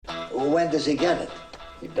when does he get it?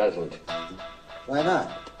 He doesn't. Why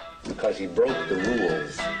not? Because he broke the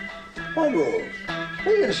rules. What rules?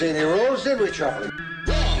 We didn't see any rules, did we, Charlie?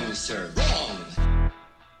 Wrong, sir, wrong.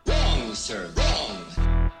 Wrong, sir, wrong.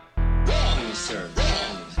 Wrong, sir,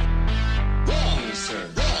 wrong. Wrong, sir,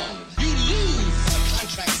 wrong. You lose a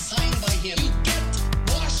contract signed by him. You get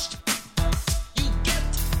washed. You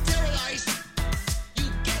get sterilized. You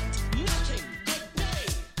get nothing. Good day.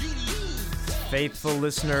 You lose. Faithful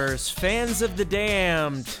listeners, fans of The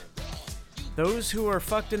Damned, those who are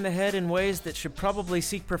fucked in the head in ways that should probably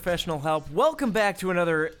seek professional help, welcome back to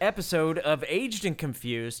another episode of Aged and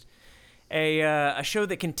Confused, a show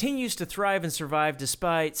that continues to thrive and survive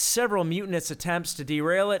despite several mutinous attempts to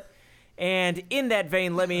derail it. And in that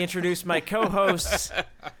vein, let me introduce my co-hosts,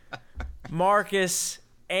 Marcus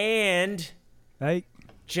and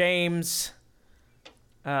James.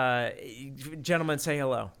 Gentlemen, say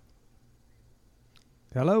hello.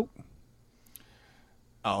 Hello.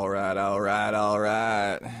 All right.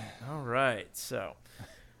 So,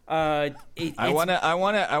 I want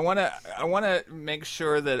to make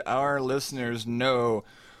sure that our listeners know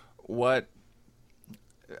what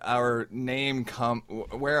our name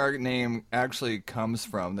where our name actually comes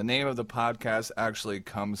from. The name of the podcast actually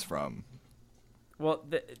comes from. Well,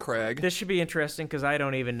 Craig. This should be interesting because I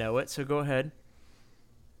don't even know it. So go ahead.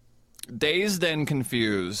 Dazed and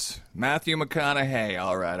Confused. Matthew McConaughey.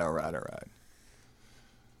 All right.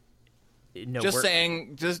 No,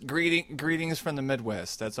 just greetings from the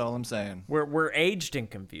Midwest. That's all I'm saying. We're aged and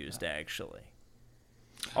confused, actually.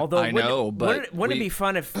 Although I know, but wouldn't it be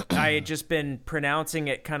fun if I had just been pronouncing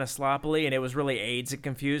it kind of sloppily and it was really AIDS and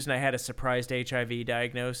confused, and I had a surprised HIV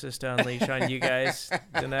diagnosis to unleash on you guys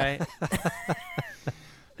tonight?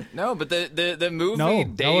 No, but the movie no,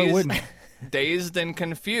 it wouldn't. Dazed and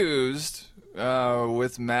Confused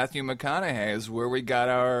with Matthew McConaughey is where we got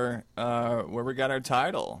our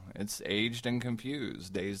title. It's Aged and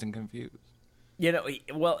Confused, Dazed and Confused. You know,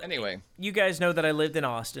 well, anyway, you guys know that I lived in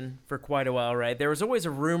Austin for quite a while, right? There was always a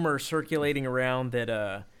rumor circulating around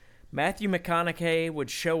that Matthew McConaughey would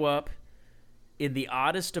show up in the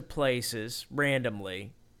oddest of places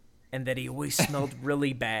randomly, and that he always smelled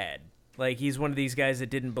really bad. Like he's one of these guys that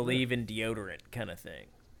didn't believe in deodorant kind of thing.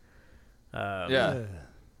 Yeah.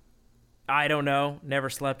 I don't know. Never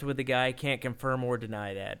slept with the guy. Can't confirm or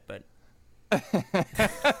deny that, but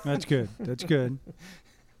That's good.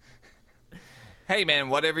 Hey man,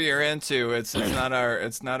 whatever you're into, it's not our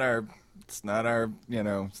That's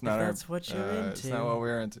what you're into. It's not what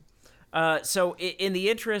we're into. So in the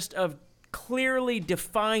interest of clearly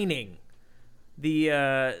defining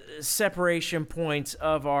the separation points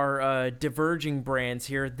of our diverging brands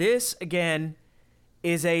here, this again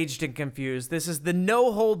is Aged and Confused. This is the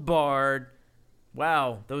no hold barred.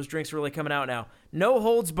 Wow, those drinks are really coming out now. No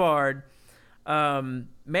holds barred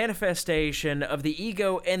manifestation of the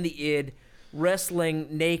ego and the id wrestling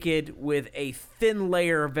naked with a thin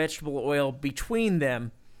layer of vegetable oil between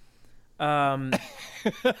them,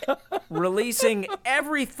 releasing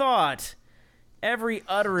every thought, every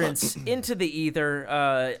utterance into the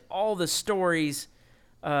ether, all the stories.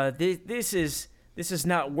 This is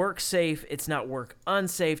not work safe. It's not work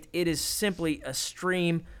unsafe. It is simply a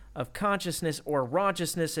stream of consciousness or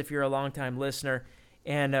raunciousness if you're a longtime listener.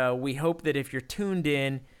 And we hope that if you're tuned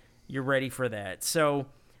in, you're ready for that. So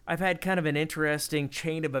I've had kind of an interesting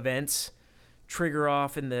chain of events trigger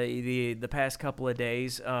off in the past couple of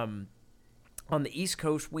days. On the East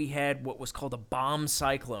Coast, we had what was called a bomb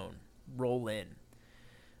cyclone roll in.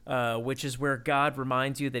 Which is where God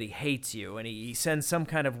reminds you that he hates you, and he sends some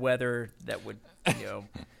kind of weather that would,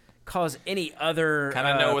 cause any other Kind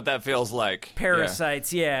of know what that feels like. Parasites,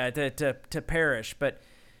 to perish. But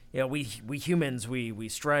we humans we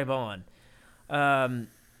strive on, and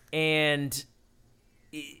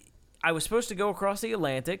I was supposed to go across the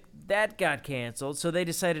Atlantic. That got canceled, so they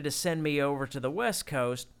decided to send me over to the West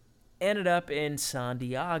Coast. Ended up in San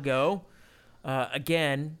Diego,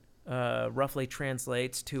 again. Roughly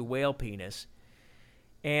translates to whale penis.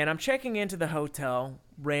 And I'm checking into the hotel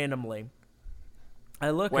randomly.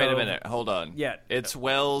 I look Wait over. a minute. Hold on. Yeah. It's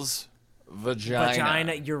whale's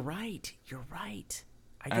vagina. You're right.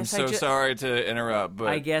 I'm so sorry to interrupt, but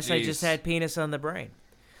I guess geez. I just had penis on the brain.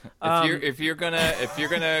 If you're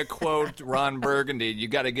gonna quote Ron Burgundy, you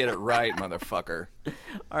got to get it right, motherfucker.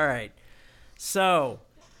 All right. So,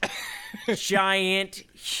 giant,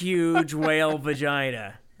 huge whale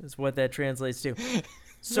vagina is what that translates to.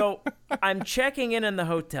 So I'm checking in the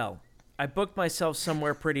hotel. I booked myself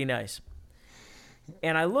somewhere pretty nice.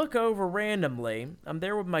 And I look over randomly. I'm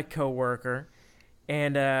there with my coworker,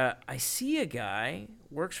 and I see a guy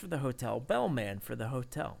works for the hotel, bellman for the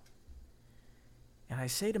hotel. And I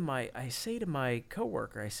say to my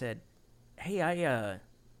coworker, I said, "Hey,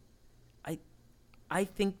 I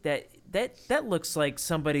think that looks like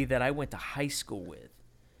somebody that I went to high school with."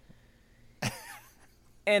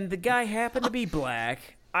 And the guy happened to be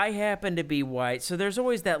black. I happen to be white. So there's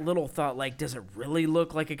always that little thought, like, does it really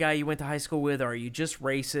look like a guy you went to high school with? Or are you just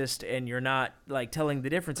racist and you're not, like, telling the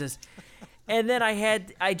differences? And then I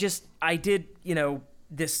did,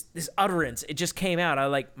 this utterance. It just came out. I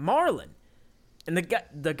was like, "Marlon." And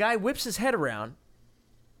the guy whips his head around,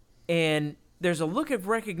 and there's a look of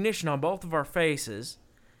recognition on both of our faces.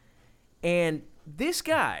 And this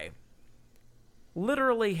guy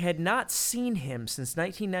literally had not seen him since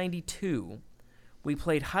 1992. We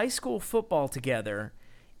played high school football together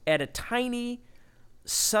at a tiny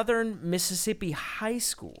southern Mississippi high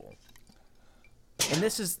school. And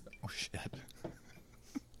this is... Oh, shit.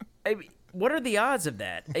 I mean, what are the odds of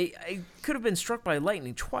that? I could have been struck by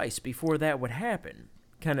lightning twice before that would happen,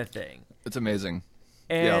 kind of thing. It's amazing.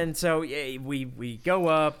 And so we go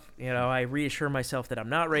up, I reassure myself that I'm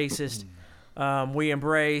not racist. We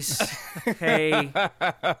embrace, "Hey,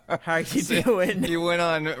 how you doing?" You went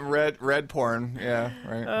on red porn. Yeah,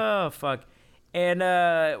 right. Oh, fuck. And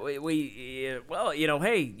well,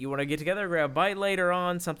 hey, you want to get together, grab a bite later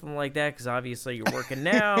on, something like that, because obviously you're working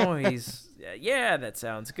now. He's, yeah, that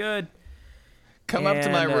sounds good. Come up to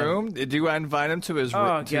my room. Do I invite him to his room?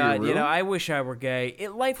 Oh, God, I wish I were gay.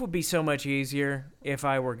 Life would be so much easier if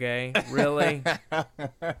I were gay, really.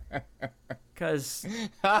 Because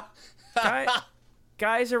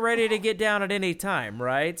guys are ready to get down at any time,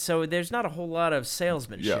 right? So there's not a whole lot of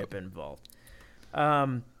salesmanship involved.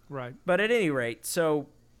 Right. But at any rate, so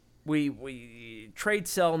we trade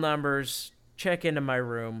cell numbers, check into my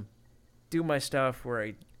room, do my stuff where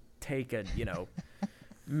I take a,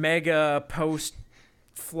 mega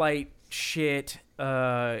post-flight shit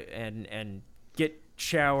and get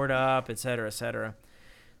showered up, et cetera, et cetera.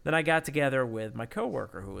 Then I got together with my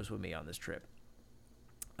coworker who was with me on this trip.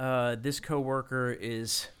 This coworker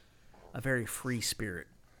is a very free spirit,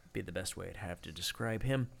 be the best way I'd have to describe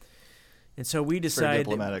him. And so we decided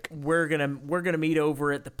we're gonna meet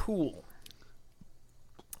over at the pool.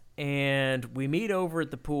 And we meet over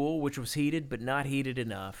at the pool, which was heated but not heated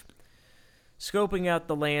enough. Scoping out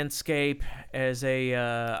the landscape as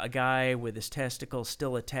a guy with his testicles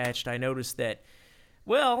still attached, I noticed that,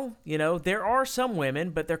 well, there are some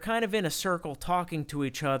women, but they're kind of in a circle talking to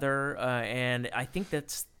each other, and I think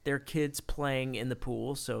that's their kids playing in the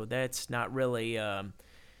pool, so that's not really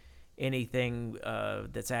anything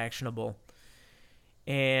that's actionable.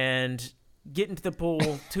 And get into the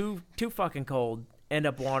pool, too fucking cold, end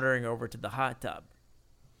up wandering over to the hot tub.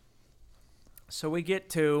 So we get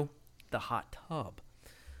to the hot tub,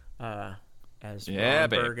 as Ron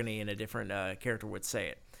Burgundy in a different character would say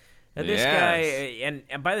it. Now this guy, and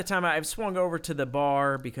by the time I've swung over to the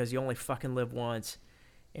bar, because you only fucking live once,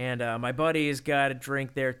 and my buddy has got a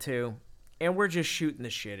drink there too, and we're just shooting the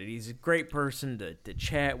shit. He's a great person to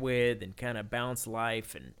chat with and kind of bounce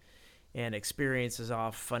life and experiences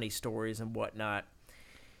off funny stories and whatnot.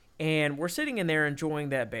 And we're sitting in there enjoying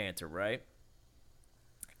that banter, right?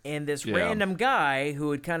 And this random guy who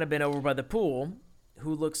had kind of been over by the pool,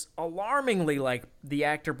 who looks alarmingly like the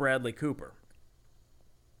actor Bradley Cooper,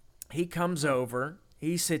 he comes over,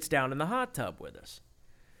 he sits down in the hot tub with us.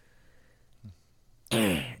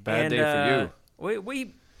 Bad day for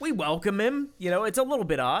you. We welcome him. It's a little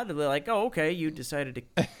bit odd. They're like, "Oh, okay, you decided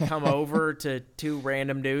to come over to two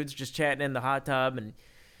random dudes just chatting in the hot tub." And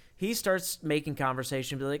he starts making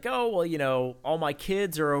conversation, be like, "Oh, well, all my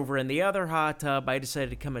kids are over in the other hot tub. I decided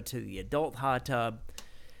to come into the adult hot tub."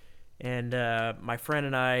 And my friend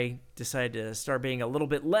and I decided to start being a little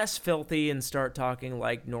bit less filthy and start talking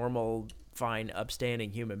like normal, fine,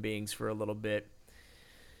 upstanding human beings for a little bit.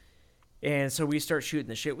 And so we start shooting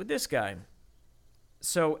the shit with this guy.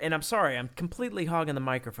 So, and I'm sorry, I'm completely hogging the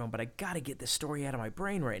microphone, but I got to get this story out of my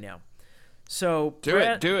brain right now. So do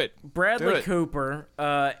it. Bradley Cooper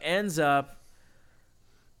ends up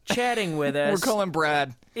chatting with us. We're calling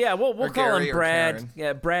Brad. Yeah, we'll call Gary him Brad. Karen.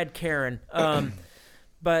 Yeah, Brad Karen.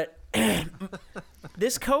 But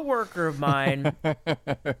this coworker of mine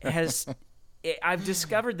I've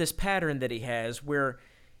discovered this pattern that he has where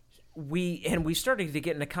we started to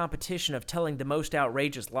get in a competition of telling the most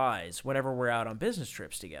outrageous lies whenever we're out on business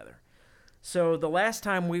trips together. So the last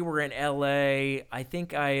time we were in LA, I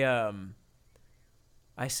think I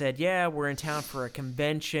said, "Yeah, we're in town for a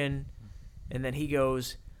convention." And then he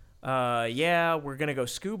goes, "Yeah, we're going to go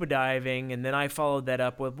scuba diving." And then I followed that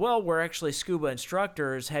up with, "Well, we're actually scuba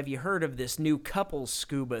instructors. Have you heard of this new couples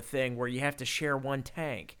scuba thing where you have to share one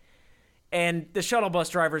tank?" And the shuttle bus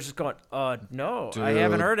driver's just going, no, I Dude.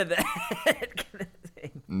 haven't heard of that.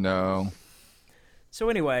 No. So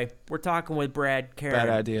anyway, we're talking with Brad Karen. Bad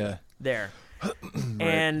idea. There.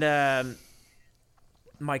 And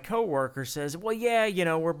my coworker says, well, yeah,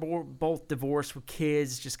 we're both divorced with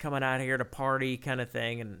kids, just coming out here to party kind of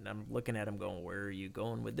thing. And I'm looking at him going, where are you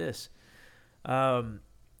going with this? And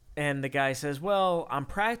the guy says, well, I'm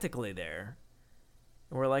practically there.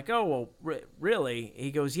 And we're like, oh, well, really?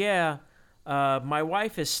 He goes, yeah. My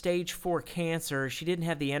wife is stage 4 cancer. She didn't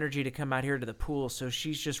have the energy to come out here to the pool, so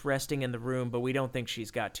she's just resting in the room, but we don't think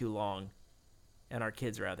she's got too long. And our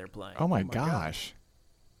kids are out there playing. Oh my gosh.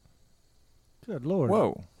 Good Lord.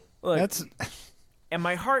 Whoa. Look, That's and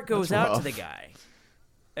my heart goes That's out to rough. the guy.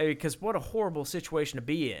 Because what a horrible situation to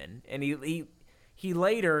be in. And he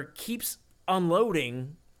later keeps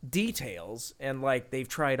unloading details, and like they've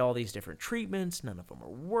tried all these different treatments, none of them are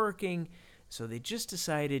working, so they just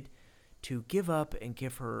decided to give up and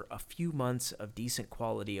give her a few months of decent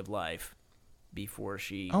quality of life before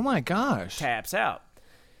she Oh my gosh. taps out.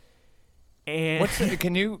 And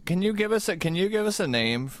Can you give us a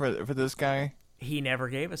name for this guy? he never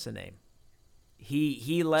gave us a name.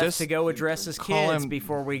 He left Just to go address his call kids him-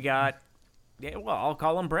 before we got. Yeah, well, I'll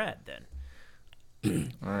call him Brad then.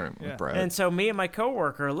 All right, Brad. And so me and my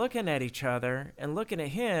coworker are looking at each other and looking at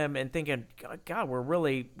him and thinking, God,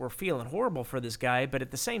 we're feeling horrible for this guy. But at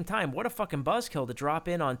the same time, what a fucking buzzkill to drop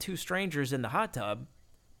in on 2 strangers in the hot tub.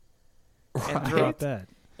 And How about that?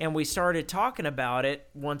 And we started talking about it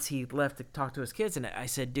once he left to talk to his kids. And I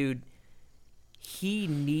said, dude, he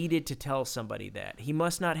needed to tell somebody that. He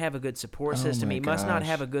must not have a good support system. my He must not gosh.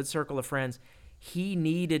 have a good circle of friends. He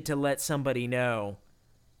needed to let somebody know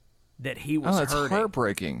that he was Oh, it's hurting.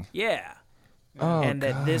 heartbreaking. Yeah. Oh, And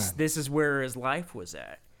that God. this is where his life was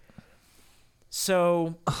at.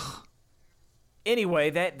 So anyway,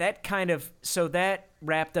 that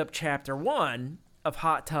wrapped up chapter 1 of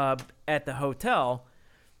Hot Tub at the hotel.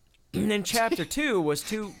 And then chapter 2 was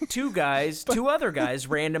two other guys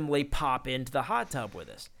randomly pop into the hot tub with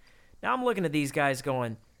us. Now I'm looking at these guys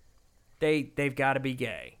going, they've got to be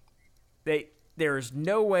gay. There's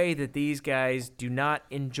no way that these guys do not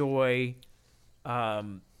enjoy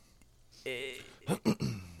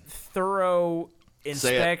thorough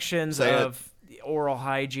inspections Say it. of oral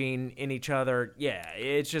hygiene in each other. Yeah,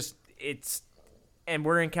 and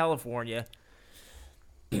we're in California.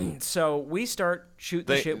 So we start shooting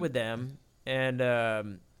the shit with them and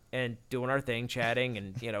doing our thing, chatting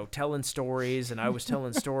and telling stories. And I was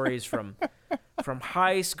telling stories from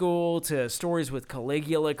high school to stories with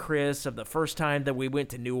Caligula Chris of the first time that we went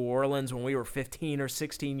to New Orleans when we were 15 or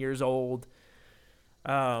 16 years old.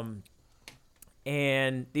 And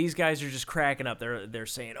these guys are just cracking up. They're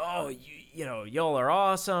saying, "Oh, y'all are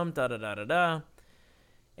awesome." Da da da da da.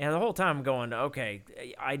 And the whole time I'm going, "Okay,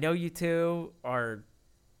 I know you two are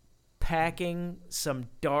packing some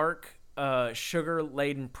dark,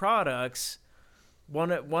 sugar-laden products. One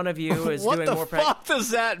of you is what doing the more. fuck does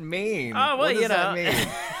that mean? Oh, well, what does that you know. mean?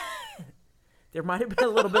 There might have been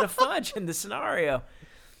a little bit of fudge in the scenario.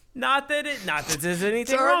 Not that there's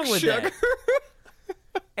anything Dark wrong with sugar.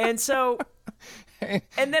 that. And so, and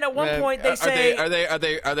then at one Man, point they say, are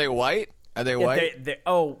they white? Are they white?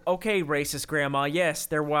 "Oh, okay, racist grandma. Yes,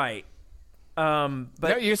 they're white." But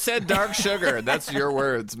No, you said dark sugar. That's your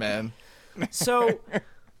words, man. so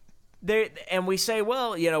and we say,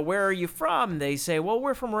 "Well, where are you from?" They say, "Well,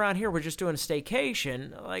 we're from around here. We're just doing a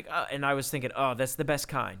staycation." Like, and I was thinking, "Oh, that's the best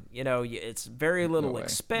kind. It's very little way.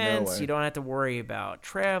 expense. No way. You don't have to worry about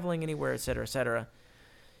traveling anywhere, et cetera, et cetera."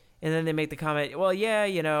 And then they make the comment, "Well, yeah,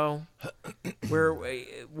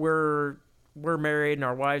 we're married and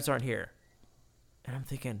our wives aren't here." And I'm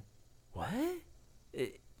thinking, what?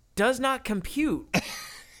 It does not compute.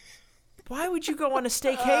 Why would you go on a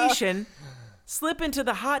staycation, slip into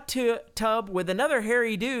the hot tub with another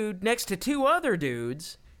hairy dude next to 2 other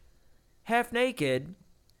dudes, half naked,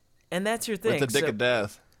 and that's your thing? With the dick of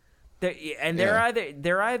death.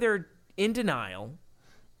 They're either in denial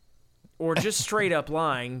or just straight up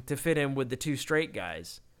lying to fit in with the 2 straight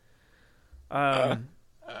guys.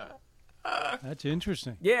 That's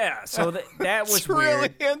interesting. Yeah, so that was It's really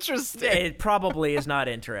weird. interesting. It probably is not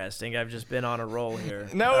interesting. I've just been on a roll here.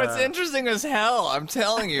 No, it's interesting as hell. I'm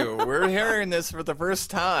telling you. We're hearing this for the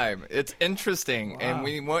first time. It's interesting, and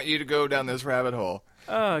we want you to go down this rabbit hole.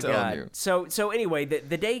 Oh telling God. you. So anyway,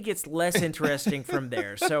 the day gets less interesting from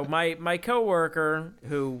there. So my coworker,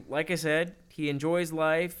 who, like I said, he enjoys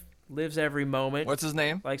life, lives every moment. What's his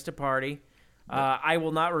name? Likes to party. I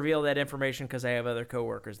will not reveal that information because I have other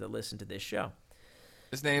coworkers that listen to this show.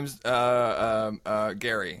 His name's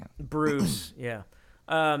Gary. Bruce, yeah.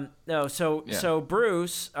 No, so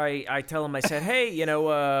Bruce, I tell him, I said, hey,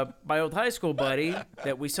 my old high school buddy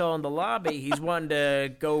that we saw in the lobby, he's wanting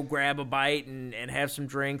to go grab a bite and have some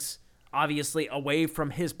drinks, obviously away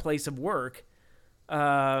from his place of work,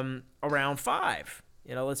 around 5.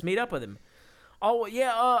 Let's meet up with him. Oh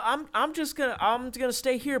yeah, I'm gonna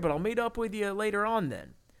stay here, but I'll meet up with you later on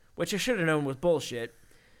then, which I should have known was bullshit.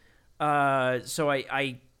 So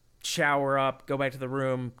I shower up, go back to the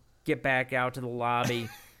room, get back out to the lobby.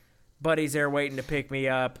 Buddy's there waiting to pick me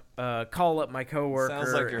up. Call up my coworker.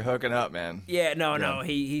 Sounds like you're hooking up, man. Yeah, no.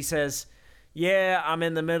 He says, yeah, I'm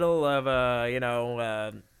in the middle of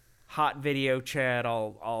hot video chat.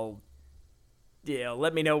 I'll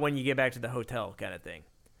let me know when you get back to the hotel, kind of thing.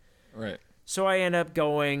 Right. So I end up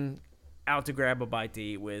going out to grab a bite to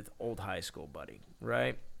eat with old high school buddy,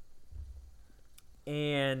 right?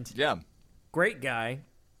 And yeah, great guy,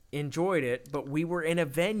 enjoyed it, but we were in a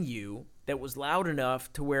venue that was loud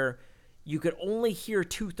enough to where you could only hear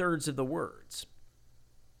 2/3 of the words.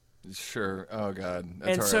 Sure. Oh God.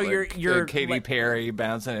 That's and so like, you're Katy Perry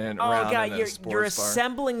bouncing it around. Oh God, in a you're sports bar.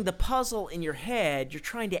 assembling the puzzle in your head. You're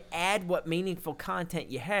trying to add what meaningful content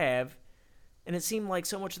you have, and it seemed like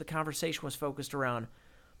so much of the conversation was focused around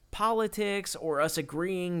politics or us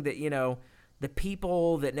agreeing that the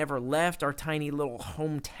people that never left our tiny little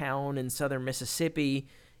hometown in southern Mississippi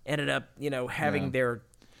ended up having their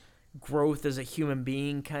growth as a human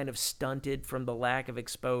being kind of stunted from the lack of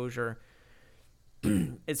exposure.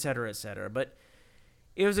 Et cetera, et cetera. But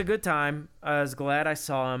it was a good time. I was glad I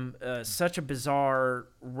saw him. Such a bizarre,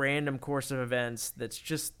 random course of events that's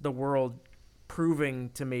just the world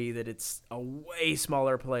proving to me that it's a way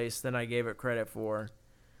smaller place than I gave it credit for.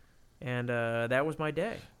 And that was my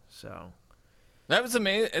day. So that was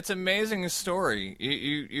amazing. It's an amazing story.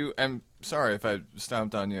 You. I'm sorry if I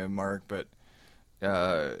stomped on you, Mark, but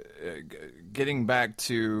getting back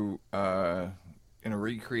to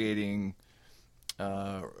recreating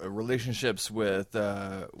relationships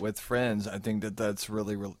with friends, I think that's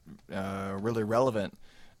really relevant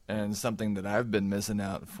and something that I've been missing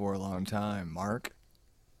out for a long time. Mark?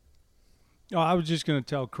 Oh, I was just going to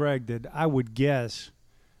tell Craig that I would guess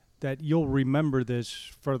that you'll remember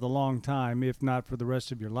this for the long time, if not for the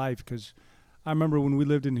rest of your life, because I remember when we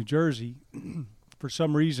lived in New Jersey, for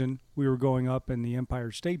some reason, we were going up in the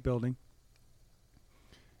Empire State Building,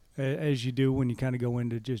 as you do when you kind of go in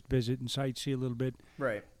to just visit and sightsee a little bit.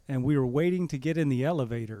 Right. And we were waiting to get in the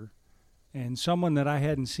elevator, and someone that I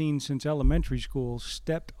hadn't seen since elementary school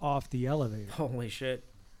stepped off the elevator. Holy shit.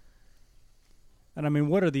 And I mean,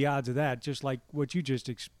 what are the odds of that? Just like what you just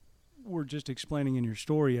were just explaining in your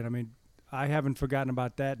story. And I mean, I haven't forgotten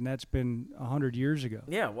about that, and that's been 100 years ago.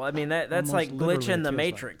 Yeah, well, I mean, that's like glitch in the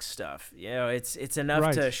Matrix stuff. It's enough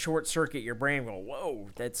Right. to short circuit your brain and go, whoa,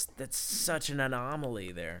 that's such an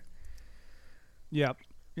anomaly there. Yep.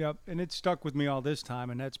 And it stuck with me all this time,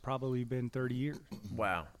 and that's probably been 30 years.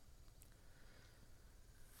 Wow.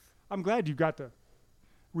 I'm glad you got to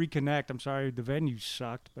reconnect. I'm sorry the venue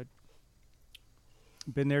sucked, but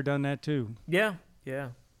been there, done that too. Yeah.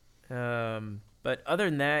 But other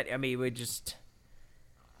than that, I mean,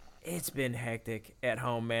 it's been hectic at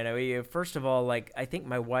home, man. I mean, first of all, I think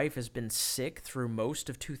my wife has been sick through most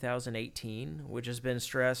of 2018, which has been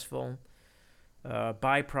stressful.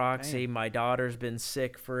 By proxy, my daughter's been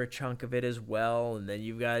sick for a chunk of it as well. And then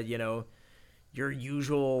you've got, your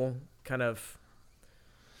usual kind of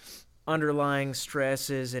underlying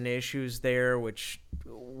stresses and issues there, which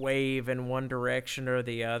wave in one direction or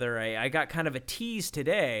the other. I got kind of a tease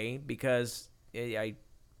today because I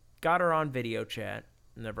got her on video chat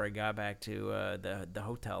whenever I got back to the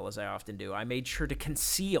hotel, as I often do. I made sure to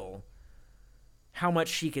conceal how much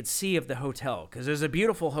she could see of the hotel, because there's a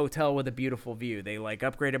beautiful hotel with a beautiful view. They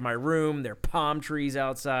upgraded my room. There are palm trees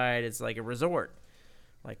outside. It's like a resort.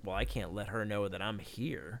 Well, I can't let her know that I'm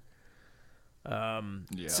here. So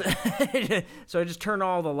I just turned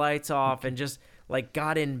all the lights off and just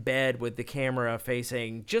got in bed with the camera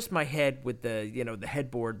facing just my head with the the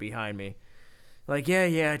headboard behind me.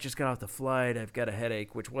 I just got off the flight. I've got a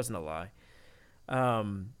headache, which wasn't a lie.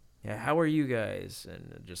 How are you guys?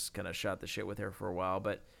 And just kind of shot the shit with her for a while,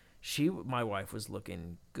 but my wife was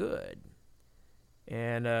looking good.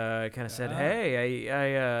 And I kind of said, hey,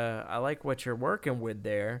 I like what you're working with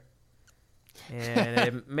there. And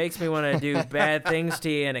it makes me want to do bad things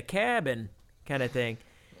to you in a cabin kind of thing.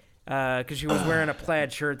 Because she was wearing a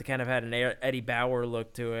plaid shirt that kind of had an Eddie Bauer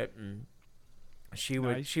look to it. And she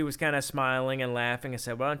was kind of smiling and laughing. I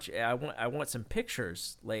said, why don't you, I want some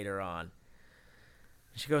pictures later on.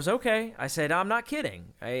 She goes, okay. I said, I'm not kidding.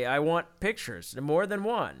 I want pictures, more than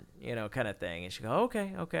one, kind of thing. And she goes,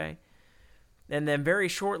 okay. And then very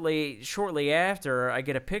shortly after, I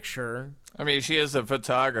get a picture. I mean, she is a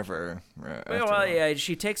photographer. After Well, all. yeah,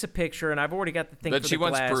 she takes a picture, and I've already got the thing But for she the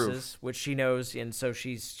wants glasses, proof. which she knows, and so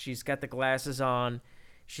she's got the glasses on.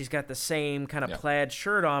 She's got the same kind of Yeah. plaid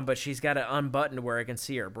shirt on, but she's got it unbuttoned where I can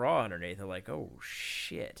see her bra underneath. I'm like, oh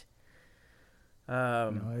shit.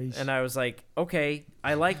 Nice. And I was like, okay,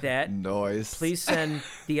 I like that. Noise. Please send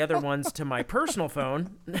the other ones to my personal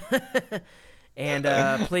phone, and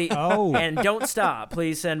please, Oh. and don't stop.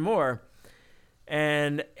 Please send more.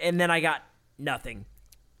 And then I got nothing,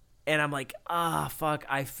 and I'm like, fuck!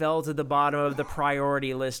 I fell to the bottom of the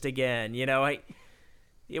priority list again. You know,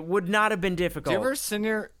 it would not have been Do difficult. you ever send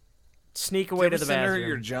her? Sneak away Do you to ever the send her bathroom.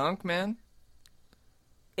 your junk, man?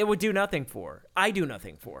 It would do nothing for her. I do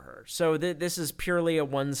nothing for her. So this is purely a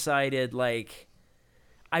one-sided, like,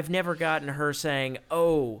 I've never gotten her saying,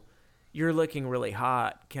 oh, you're looking really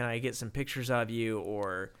hot. Can I get some pictures of you,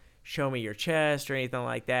 or show me your chest, or anything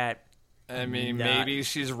like that? I mean, Not- maybe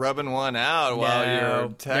she's rubbing one out while you're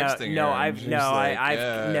texting no, her. I've and she's no,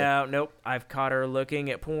 like, nope. I've caught her looking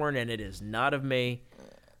at porn, and it is not of me.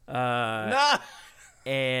 Nah.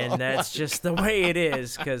 And that's just the way it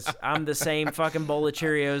is, because I'm the same fucking bowl of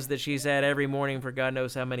Cheerios that she's had every morning for God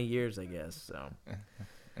knows how many years, I guess. So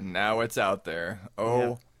And now it's out there. Oh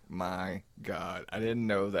Yeah. my God, I didn't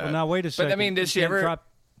know that. Well, now wait a second. But I mean, did You she can't ever?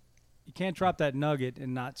 You can't drop that nugget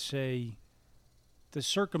and not say the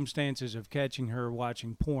circumstances of catching her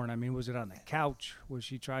watching porn. I mean, was it on the couch? Was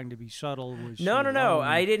she trying to be subtle? Was she no. alone?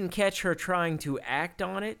 I didn't catch her trying to act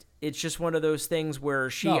on it. It's just one of those things where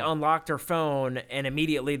she No. unlocked her phone, and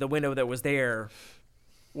immediately the window that was there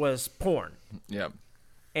was porn. Yep.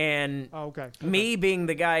 And Oh, okay. me being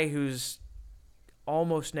the guy who's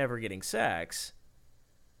almost never getting sex,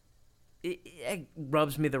 it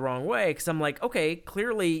rubs me the wrong way, because I'm like, okay,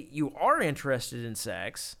 clearly you are interested in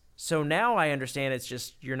sex, so now I understand it's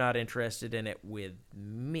just you're not interested in it with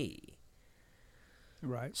me.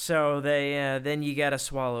 Right. So then you gotta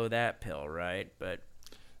swallow that pill, right? But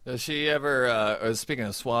Does she ever? Speaking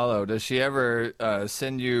of swallow, does she ever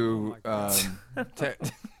send you?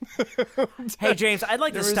 hey, James, I'd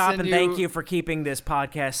like to Never stop send and thank you- you for keeping this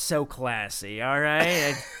podcast so classy. All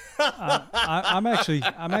right. I'm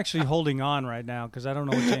actually holding on right now because I don't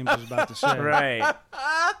know what James is about to say. Right.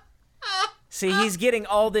 See, he's getting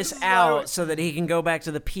all this out so that he can go back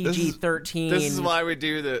to the PG-13, This is why we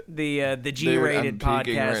do the. the G-rated I'm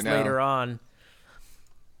peeking podcast right now. later on.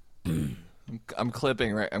 I'm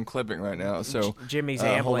clipping right now. So Jimmy's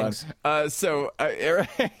hold on. amblings.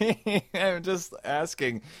 I'm just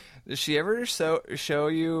asking. Does she ever show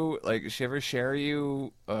you, like, does she ever share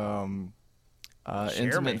you intimate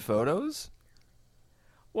me. photos?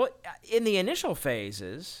 Well, in the initial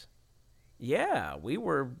phases, yeah, we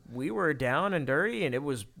were down and dirty, and it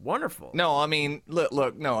was wonderful. No, I mean,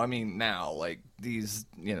 look, no, I mean now, like these,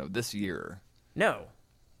 this year. No,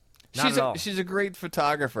 not at all. She's a great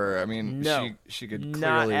photographer. I mean, No, she could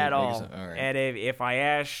not clearly at make all. some- all right. And if I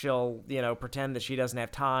ask, she'll pretend that she doesn't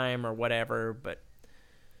have time or whatever. But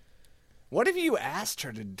What if you asked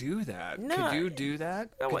her to do that? No, could you do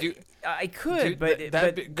that? no, Could you? I could, but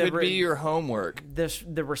that but could be your homework.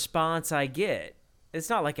 the response I get. It's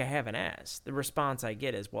not like I haven't asked. The response I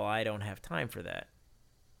get is, "Well, I don't have time for that."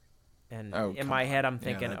 And Oh, in come my head, on. I'm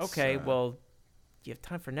thinking, Yeah, that's, "Okay, well, you have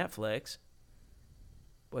time for Netflix,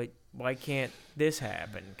 but why can't this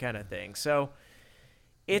happen?" Kind of thing. So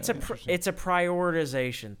it's it's a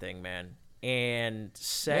prioritization thing, man. And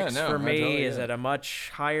sex Yeah, no, for I me totally is get at it. a much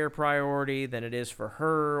higher priority than it is for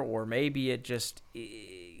her, or maybe it just,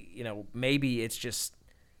 maybe it's just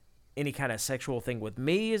any kind of sexual thing with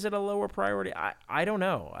me is at a lower priority. I don't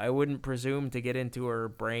know. I wouldn't presume to get into her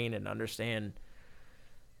brain and understand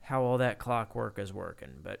how all that clockwork is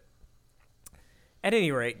working. But at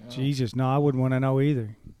any rate, Jesus, no, I wouldn't want to know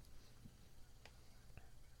either.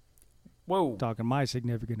 whoa. Talking my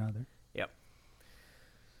significant other. Yep.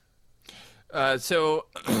 So,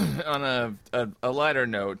 on a lighter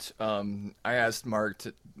note, I asked Mark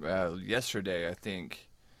yesterday, I think,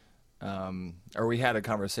 or we had a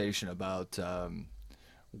conversation about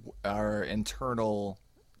our internal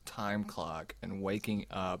time clock and waking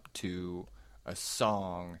up to a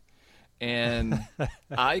song. And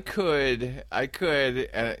I could, I'm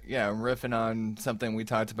riffing on something we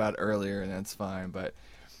talked about earlier, and that's fine, but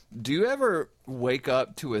do you ever wake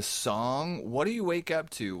up to a song? What do you wake up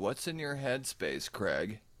to? What's in your headspace,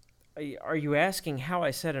 Craig? Are you asking how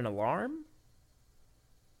I set an alarm?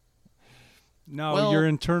 No, Well- your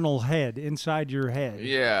internal head, inside your head.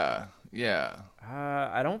 Yeah.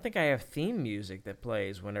 I don't think I have theme music that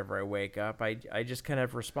plays whenever I wake up. I just kind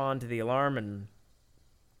of respond to the alarm, and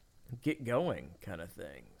get going kind of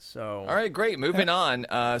thing. So All right, great. Moving on.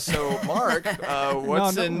 So, Mark,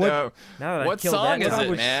 what's No, in what- Now that I what killed song that is guy.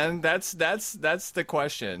 it, man? That's the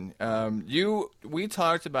question. We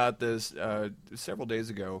talked about this several days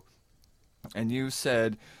ago, and you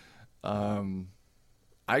said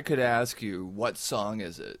I could ask you what song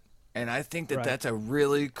is it, and I think that Right. that's a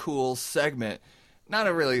really cool segment. Not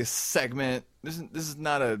a really segment. This is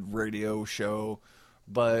not a radio show,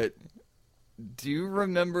 but. Do you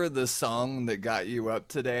remember the song that got you up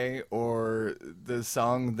today, or the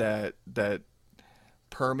song that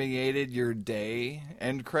permeated your day?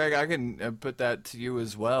 And Craig, I can put that to you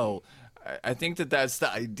as well. I think that that's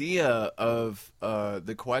the idea of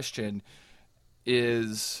the question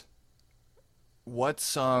is what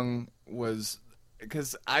song was,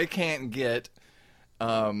 because I can't get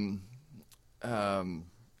oh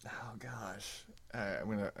gosh, I'm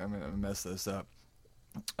gonna mess this up.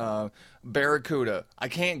 Barracuda. I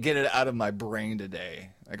can't get it out of my brain today.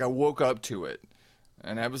 Like I woke up to it,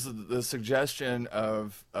 and that was the suggestion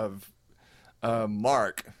of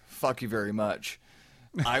Mark. Fuck you very much.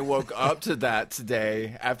 I woke up to that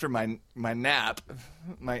today after my nap,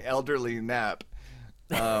 my elderly nap,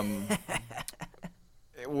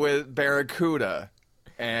 with Barracuda.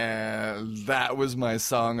 And that was my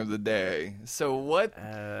song of the day. So what?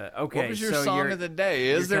 Okay, What was your so song you're- of the day?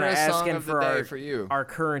 Is you're there kinda a song asking of the for day our, for you? Our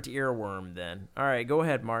current earworm, then. All right, go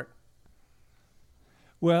ahead, Mark.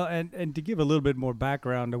 Well, and to give a little bit more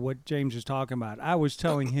background to what James is talking about, I was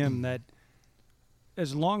telling him that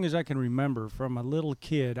as long as I can remember from a little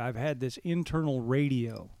kid, I've had this internal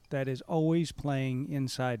radio that is always playing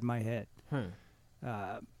inside my head.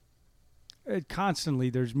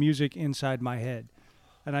 Constantly, there's music inside my head.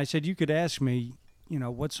 And I said, you could ask me,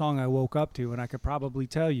 what song I woke up to, and I could probably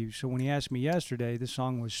tell you. So when he asked me yesterday, the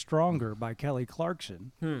song was Stronger by Kelly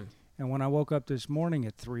Clarkson. And when I woke up this morning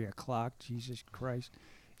at 3 o'clock, Jesus Christ,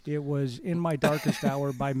 it was In My Darkest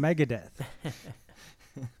Hour by Megadeth.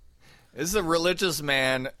 This is a religious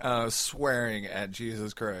man swearing at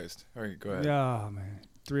Jesus Christ. All right, go ahead. Oh, man.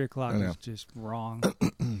 3 o'clock I know. is just wrong.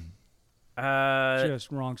 Uh, Just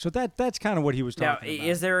wrong. So that's kind of what he was now, talking about.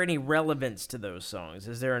 is there any relevance to those songs?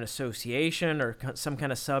 Is there an association or some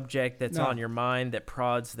kind of subject that's No. on your mind that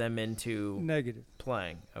prods them into Negative.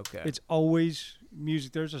 playing? Okay. It's always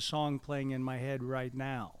music. There's a song playing in my head right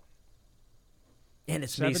now. and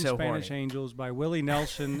it's Seven me so Spanish horny. Angels by Willie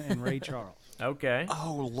Nelson and Ray Charles. Okay.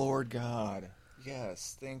 Oh, Lord God.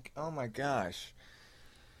 Yes, oh my gosh.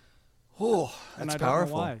 Oh, And that's I don't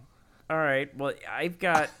powerful. know why. All right. Well, I've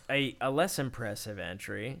got a less impressive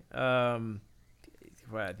entry. Well,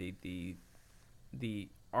 the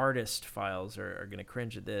artist files are going to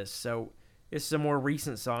cringe at this. So this is a more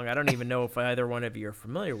recent song. I don't even know if either one of you are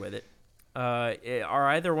familiar with it. Are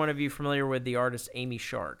either one of you familiar with the artist Amy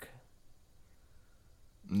Shark?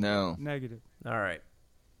 No. Negative. All right.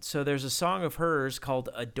 So there's a song of hers called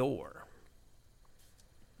Adore.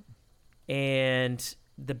 And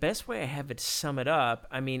the best way I have it to sum it up,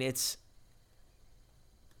 I mean, it's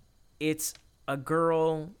a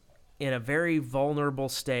girl in a very vulnerable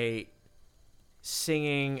state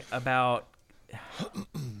singing about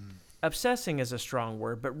obsessing is a strong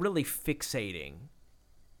word, but really fixating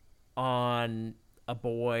on a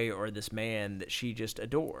boy or this man that she just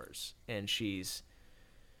adores. And she's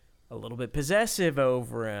a little bit possessive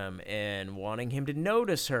over him and wanting him to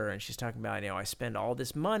notice her. And she's talking about, I spend all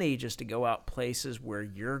this money just to go out places where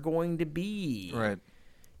you're going to be. Right.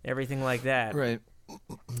 Everything like that. Right.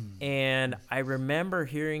 And I remember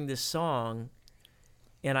hearing this song,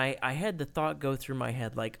 and I had the thought go through my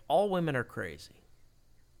head, like, all women are crazy.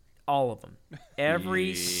 All of them.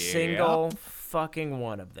 Every single fucking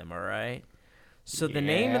one of them, all right? So the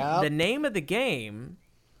name of the game,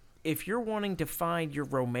 if you're wanting to find your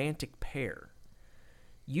romantic pair,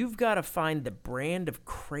 you've got to find the brand of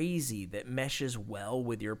crazy that meshes well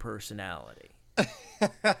with your personality.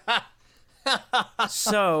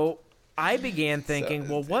 So I began thinking,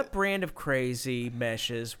 well, what brand of crazy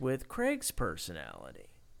meshes with Craig's personality?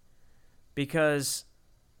 Because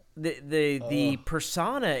the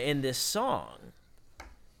persona in this song,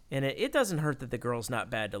 and it doesn't hurt that the girl's not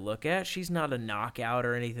bad to look at. She's not a knockout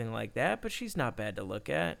or anything like that, but she's not bad to look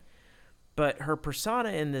at. But her persona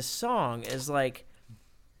in this song is like,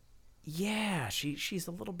 yeah, she's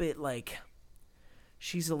a little bit like,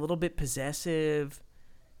 she's a little bit possessive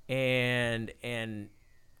and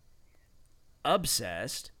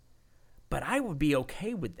obsessed, but I would be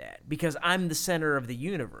okay with that because I'm the center of the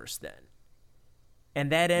universe then. And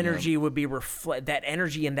that energy that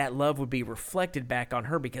energy and that love would be reflected back on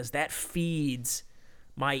her because that feeds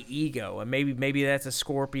my ego, and maybe that's a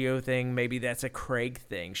Scorpio thing, maybe that's a Craig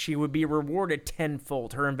thing. She would be rewarded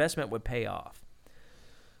tenfold. Her investment would pay off.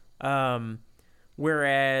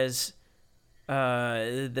 Whereas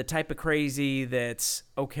the type of crazy that's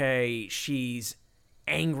okay, she's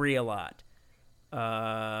angry a lot,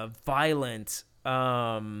 violent,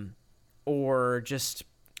 or just,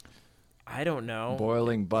 I don't know,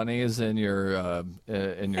 Boiling bunnies in your not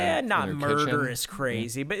in your murderous kitchen.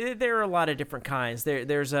 crazy, but there are a lot of different kinds.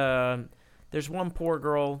 There's one poor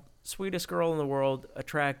girl, sweetest girl in the world,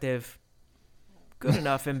 attractive, good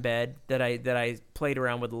enough in bed that I played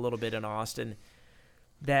around with a little bit in Austin.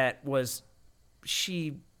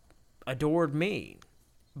 She adored me,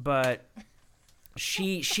 but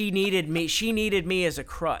she needed me as a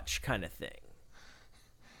crutch kind of thing.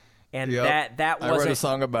 And Yep. that I wrote a wasn't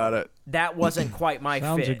song about it. that wasn't quite my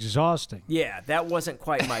Sounds fit. exhausting. Yeah, that wasn't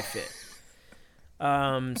quite my fit.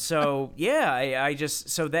 So yeah, I just,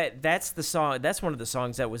 so that's the song. That's one of the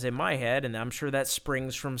songs that was in my head, and I'm sure that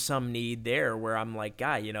springs from some need there where I'm like,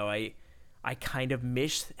 God, I kind of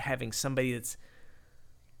miss having somebody that's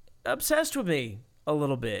obsessed with me a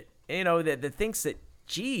little bit. That thinks that,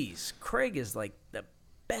 geez, Craig is like the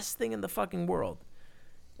best thing in the fucking world.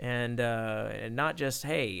 And not just,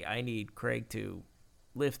 hey, I need Craig to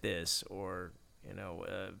lift this or,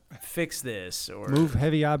 fix this or Move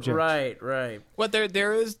heavy objects. Right. Well,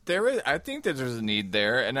 there is. I think that there's a need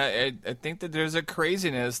there, and I think that there's a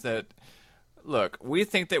craziness that. Look, we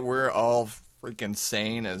think that we're all freaking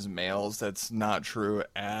sane as males. That's not true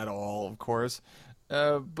at all, of course.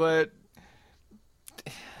 But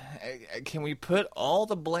can we put all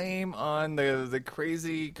the blame on the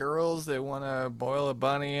crazy girls that want to boil a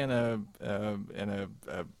bunny in a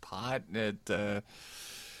pot? There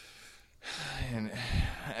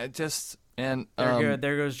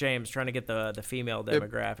goes James trying to get the female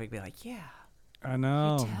demographic. Be like, yeah. I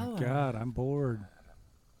know. tell him. God, I'm bored.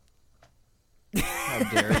 How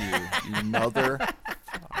dare you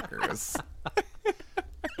motherfuckers!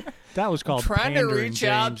 That was called Trying to pandering, reach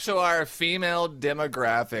out James. to our female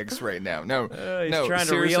demographics right now. No, He's no, trying to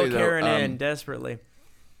seriously, reel though, Karen in desperately.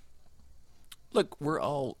 Look, we're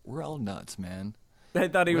all nuts, man. I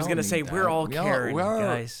thought he was all going to need say, that. we're all We all- Karen, we all-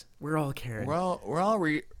 guys. We're all Karen.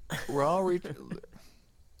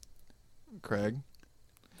 Craig.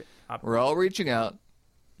 We're all reaching out.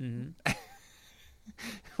 Mm-hmm.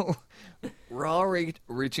 We're all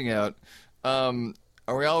reaching out. Are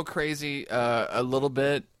we all crazy? A little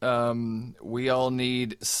bit. We all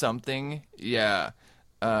need something. Yeah.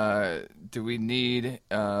 Do we need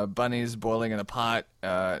bunnies boiling in a pot?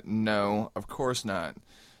 No, of course not.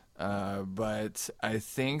 But I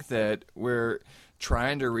think that we're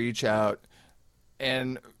trying to reach out,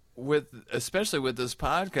 and especially with this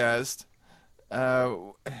podcast,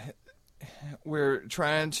 we're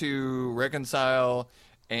trying to reconcile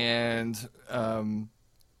and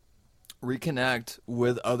reconnect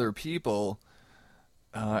with other people,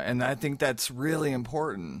 and I think that's really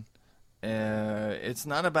important. It's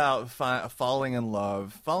not about falling in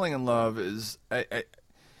love. Falling in love is, at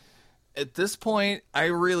this point, I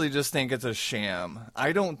really just think it's a sham.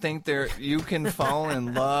 I don't think you can fall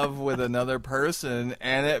in love with another person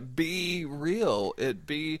and it be real. It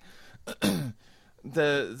be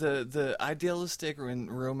the idealistic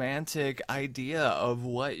and romantic idea of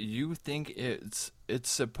what you think it's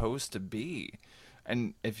supposed to be.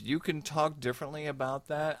 And if you can talk differently about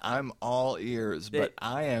that, I'm all ears. But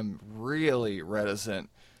I am really reticent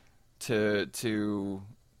to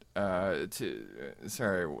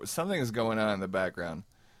sorry, something is going on in the background.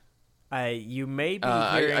 You may be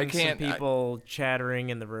hearing some people chattering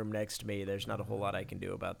in the room next to me. There's not a whole lot I can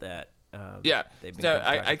do about that. Yeah, they've been no, kind of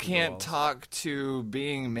talking I through the can't walls. talk to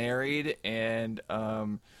being married and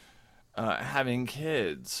having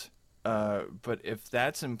kids. But if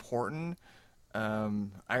that's important,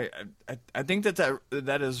 I think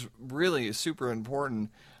that is really super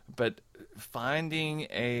important. But finding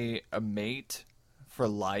a mate for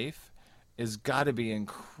life is got to be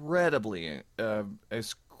incredibly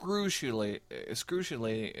excruciatingly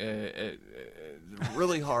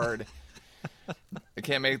really hard. I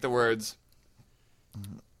can't make the words.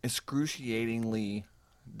 Excruciatingly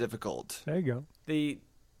difficult. There you go.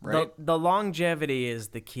 Right? The longevity is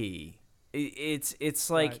the key. It's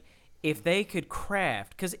like, Right. if they could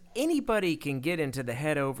craft, because anybody can get into the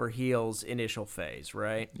head over heels initial phase,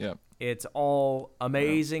 right? Yep. It's all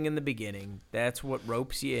amazing in the beginning. That's what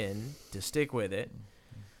ropes you in to stick with it,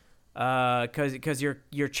 because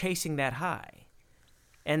you're chasing that high,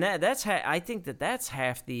 and that's I think that's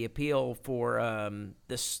half the appeal for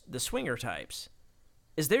the swinger types,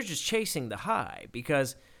 is they're just chasing the high,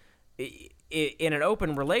 because in an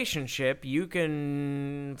open relationship, you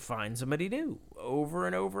can find somebody new over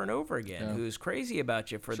and over and over again who's crazy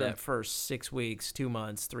about you for that first 6 weeks, 2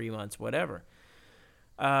 months, 3 months, whatever.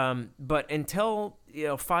 But until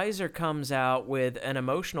Pfizer comes out with an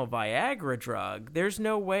emotional Viagra drug, there's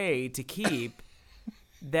no way to keep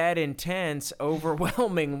that intense,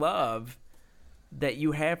 overwhelming love that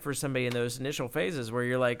you have for somebody in those initial phases where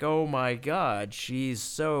you're like, oh my God, she's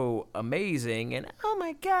so amazing, and oh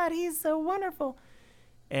my God, he's so wonderful,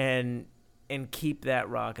 and keep that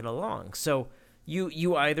rocking along. So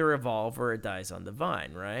you either evolve or it dies on the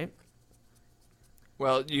vine, right?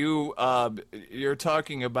 Well, you're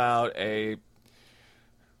talking about a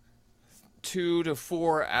 2 to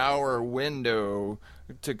 4 hour window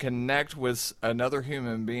to connect with another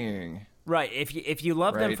human being. Right. If you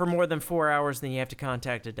love them Right. for more than 4 hours, then you have to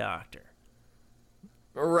contact a doctor.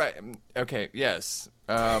 Right. Okay. Yes.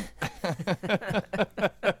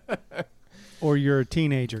 Or you're a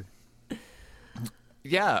teenager.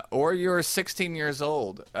 Yeah. Or you're 16 years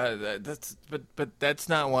old. But that's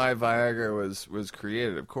not why Viagra was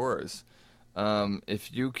created. Of course,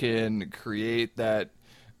 if you can create that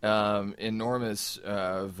enormous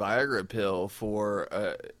Viagra pill for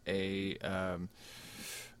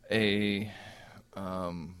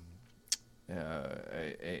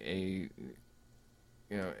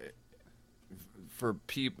for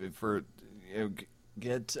people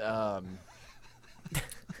get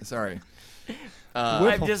sorry. I'm just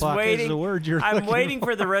Whifflepuck is waiting. the word you're I'm looking waiting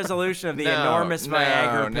for the resolution of the enormous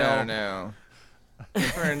Viagra pill. No.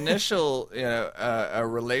 For initial, a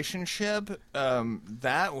relationship,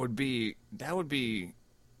 that would be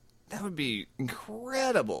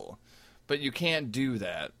incredible. But you can't do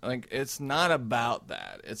that. Like, it's not about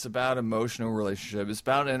that. It's about emotional relationship. It's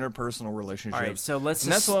about interpersonal relationships. All right, so let's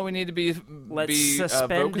and that's what we need to be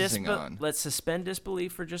focusing on. Let's suspend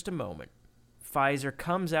disbelief for just a moment. Pfizer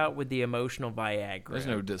comes out with the emotional Viagra There's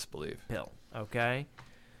no disbelief. pill, okay?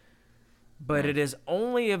 But it is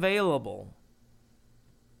only available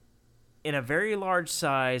in a very large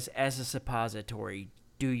size as a suppository.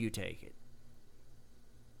 Do you take it?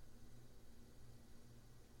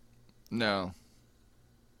 No.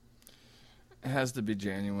 It has to be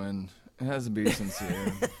genuine. It has to be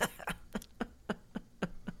sincere.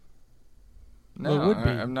 No, Well, it would be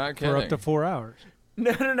I'm not for kidding. up to 4 hours.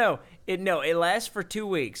 No. It lasts for 2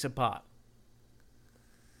 weeks a pop.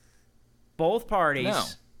 Both parties No.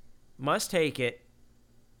 must take it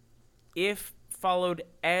if followed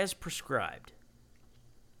as prescribed.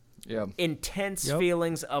 Yeah. Intense Yep.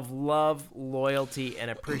 feelings of love, loyalty, and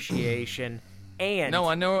appreciation, and No,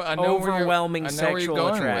 I know overwhelming where you're sexual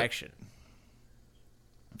going with- attraction.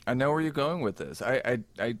 I know where you're going with this. I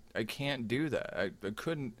can't do that.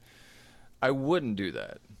 I wouldn't do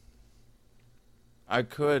that. I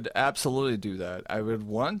could absolutely do that. I would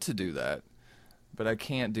want to do that, but I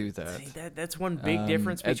can't do that. See, that's one big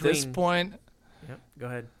difference between. At this point, Yep, go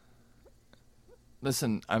ahead.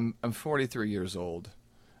 listen, I'm 43 years old.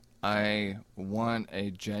 I want a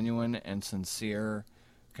genuine and sincere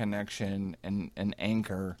connection and an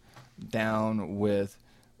anchor down with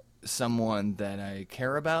someone that I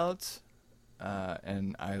care about,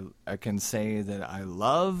 and I can say that I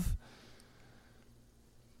love.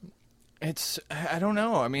 I don't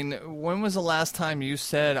know. I mean, when was the last time you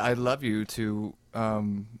said I love you to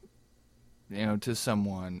to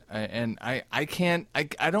someone? I can't.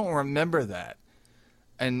 I don't remember that,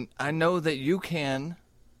 and I know that you can.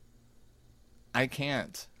 I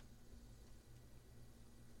can't.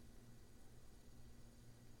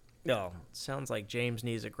 Oh, sounds like James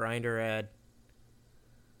needs a grinder ad.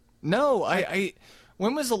 No,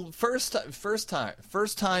 when was the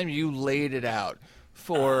first time you laid it out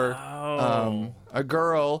for a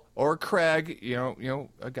girl or Craig,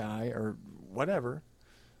 a guy or whatever,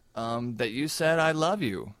 that you said I love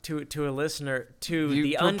you To a listener, to You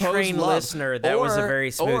the proposed untrained love. listener, that was a Or-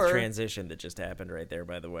 very smooth or- transition that just happened right there,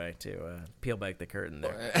 by the way, to peel back the curtain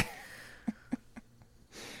there.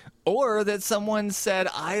 or that someone said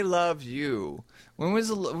I love you. When was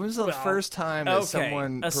the first time that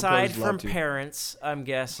someone aside proposed from love to you? parents, I'm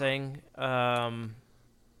guessing.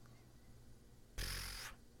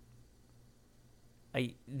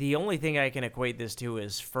 The only thing I can equate this to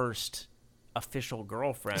is first official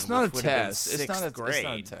girlfriend. It's not a which would have been test. It's sixth not grade.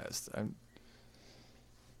 a test.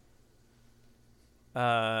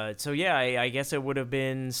 So yeah, I guess it would have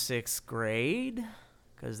been 6th grade,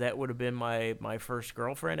 because that would have been my first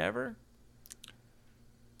girlfriend ever.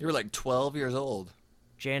 You were like 12 years old.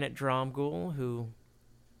 Janet Dromgoole, who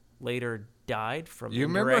later died from You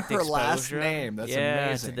remember indirect her last exposure. name. That's yeah,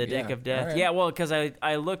 amazing. to the dick Yeah. of death. All right. Yeah, well, because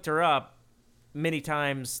I looked her up many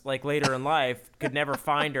times, like later in life, could never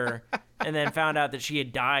find her, and then found out that she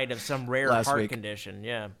had died of some rare Last heart week. condition.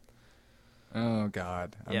 Yeah. Oh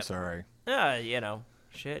God, I'm Yep. sorry.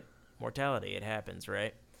 Shit, mortality. It happens,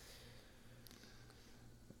 right?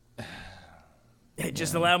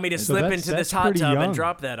 Just allow me to slip that's- into this that's hot pretty tub young. and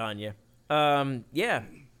drop that on you. Yeah,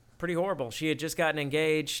 pretty horrible. She had just gotten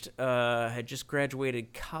engaged, had just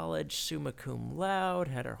graduated college, summa cum laude,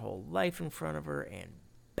 had her whole life in front of her, and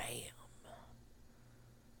bam.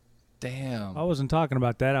 Damn. I wasn't talking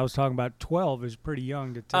about that. I was talking about 12 is pretty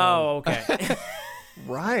young to tell Oh, okay.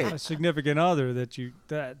 Right. a significant other that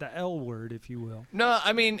the L word, if you will. No,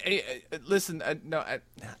 I mean, listen.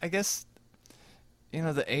 I guess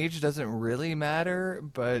the age doesn't really matter,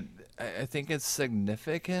 but I think it's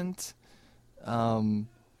significant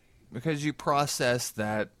because you process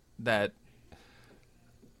that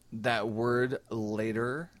word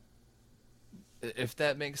later, if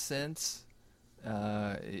that makes sense.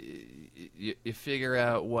 You figure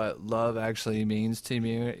out what love actually means to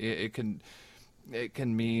you. It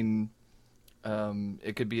can mean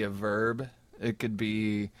it could be a verb. It could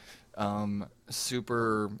be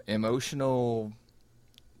super emotional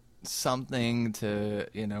something to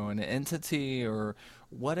an entity or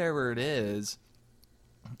whatever it is.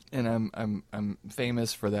 And I'm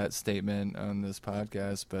famous for that statement on this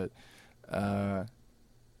podcast, but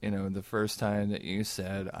the first time that you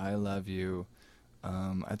said I love you,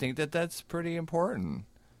 I think that's pretty important.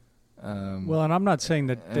 Well, and I'm not saying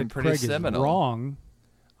that and pretty Craig seminal. is wrong.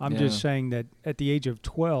 I'm Yeah. just saying that at the age of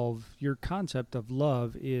 12, your concept of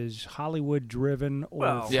love is Hollywood-driven or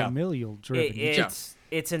Well, Yeah. familial-driven.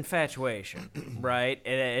 It's infatuation, right?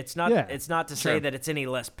 It's not. Yeah. It's not to say Sure. that it's any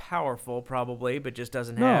less powerful, probably, but just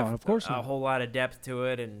doesn't No, have of course a not. whole lot of depth to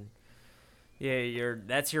it. And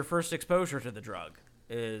that's your first exposure to the drug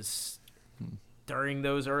is during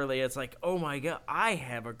those early. It's like, oh my god, I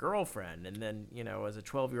have a girlfriend, and then as a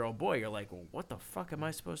 12-year-old boy, you're like, well, what the fuck am I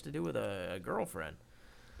supposed to do with a girlfriend?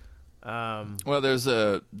 Well, there's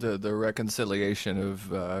the reconciliation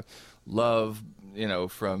of love,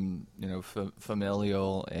 from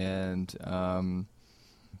familial and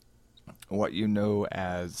what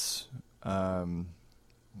as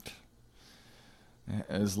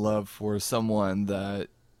love for someone that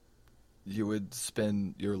you would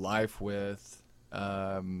spend your life with.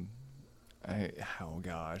 I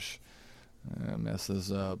mess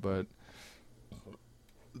this up, but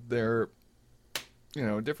they're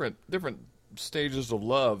different stages of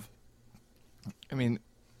love. I mean,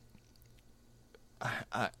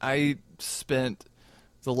 I spent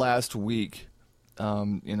the last week,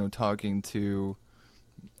 talking to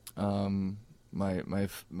my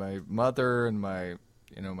mother and my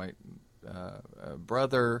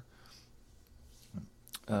brother,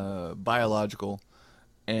 biological,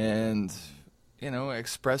 and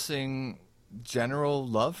expressing general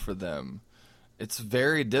love for them. It's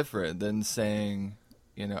very different than saying,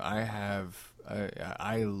 I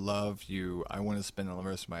love you. I want to spend the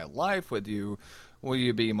rest of my life with you. Will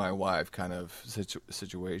you be my wife? Kind of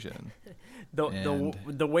situation.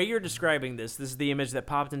 The way you're describing this is the image that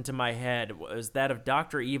popped into my head, was that of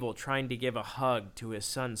Dr. Evil trying to give a hug to his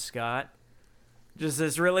son Scott. Just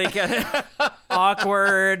this really kind of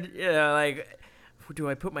awkward, like, do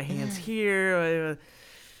I put my hands here?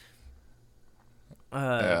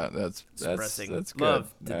 Yeah, that's expressing good. love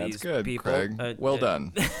to That's these good, people. Craig. Well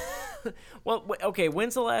done. Well, okay,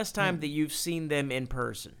 when's the last time that you've seen them in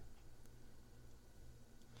person?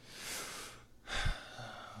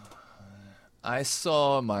 I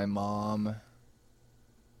saw my mom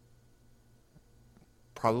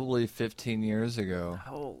probably 15 years ago.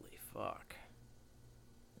 Holy fuck.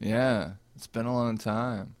 Yeah, it's been a long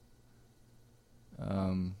time.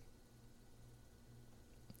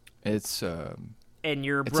 It's And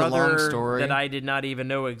your It's a long brother story. that I did not even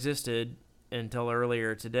know existed until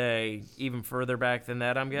earlier today, even further back than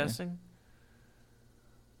that, I'm guessing?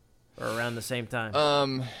 Or around the same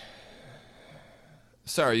time?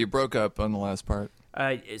 sorry, you broke up on the last part.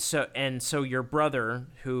 So your brother,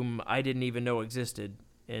 whom I didn't even know existed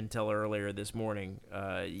until earlier this morning,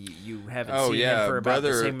 you haven't Oh, seen yeah, him for about the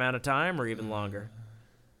brother- same amount of time or even longer?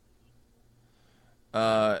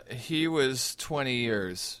 He was 20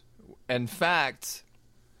 years. In fact,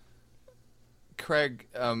 Craig,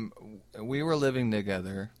 we were living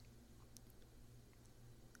together,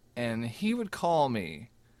 and he would call me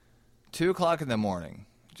 2 o'clock in the morning,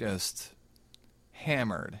 just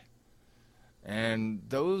hammered. And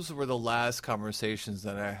those were the last conversations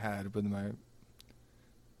that I had with my...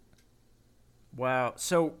 Wow.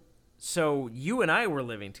 So you and I were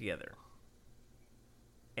living together.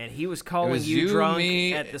 And he was calling was you you, drunk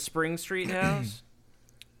me- at the Spring Street house?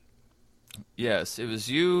 Yes, it was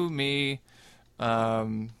you, me,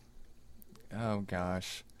 oh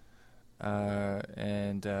gosh,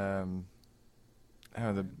 and the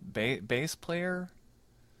bass player,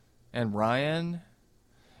 and Ryan,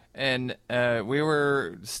 and we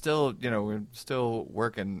were still,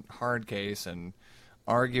 working hard case and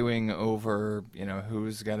arguing over,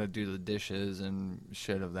 who's got to do the dishes and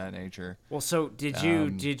shit of that nature. Well, so did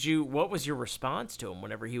you what was your response to him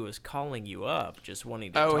whenever he was calling you up, just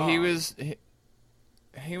wanting to talk? He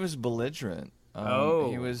was belligerent.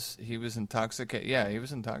 He was intoxicated. Yeah, he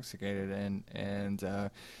was intoxicated, and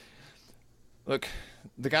look,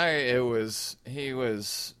 the guy.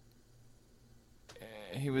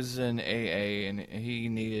 He was in AA and he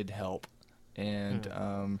needed help,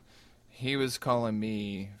 and he was calling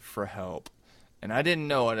me for help, and I didn't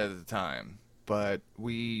know it at the time, but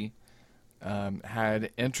we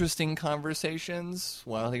had interesting conversations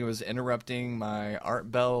while he was interrupting my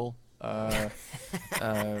Art Bell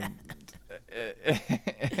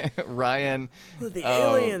Ryan The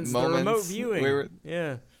aliens, the moments. remote viewing.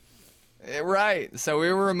 Yeah. Right. So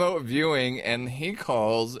we were remote viewing, and he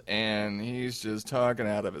calls, and he's just talking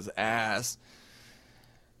out of his ass.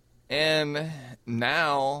 And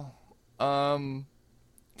now,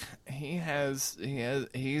 he's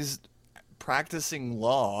practicing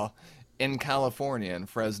law in California, in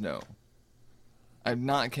Fresno. I'm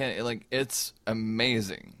not kidding. Like, it's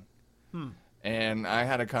amazing. And I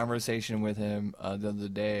had a conversation with him the other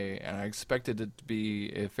day, and I expected it to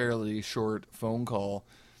be a fairly short phone call.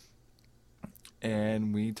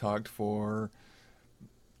 And we talked for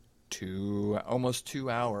almost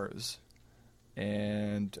 2 hours.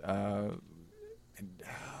 And I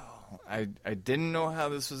didn't know how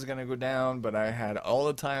this was going to go down, but I had all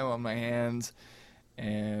the time on my hands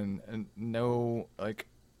and no, like,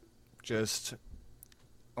 just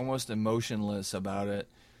almost emotionless about it.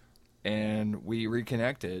 And we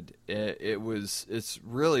reconnected. It's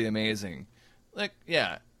really amazing. Like,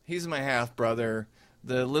 yeah, he's my half brother.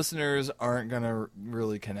 The listeners aren't gonna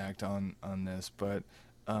really connect on this, but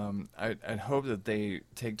I'd hope that they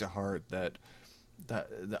take to heart that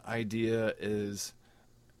the idea is,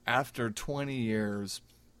 after 20 years,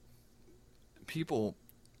 people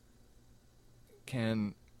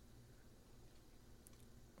can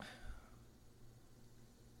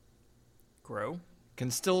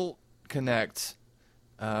still connect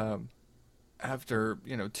after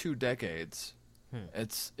 2 decades.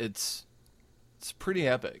 It's pretty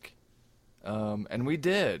epic, and we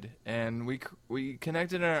did, and we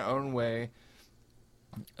connected in our own way.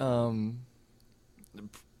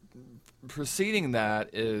 Preceding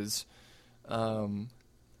that is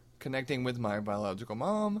connecting with my biological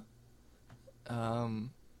mom.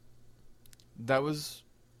 That was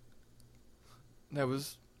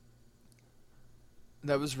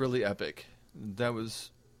really epic. That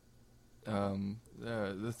was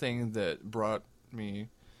the thing that brought me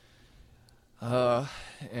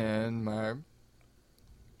and my.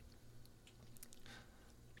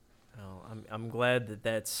 Well, I'm glad that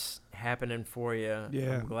that's happening for you.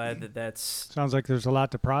 Yeah. I'm glad that that's Sounds like there's a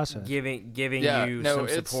lot to process. giving Yeah, you no, some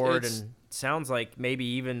it's- support, it's- and sounds like maybe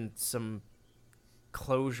even some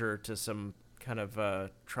closure to some kind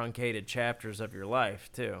of truncated chapters of your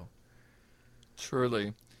life too.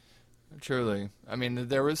 Truly. I mean,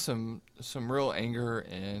 there was some real anger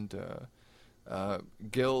and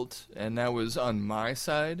guilt, and that was on my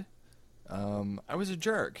side. I was a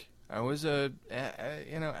jerk. I was I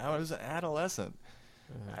was an adolescent.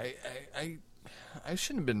 I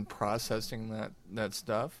shouldn't have been processing that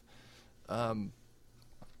stuff. But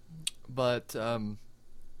I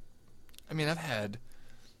mean, I've had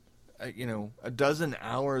a dozen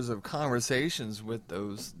hours of conversations with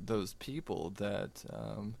those people that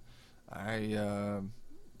I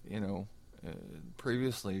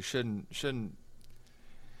previously shouldn't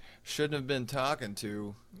have been talking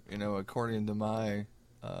to, according to my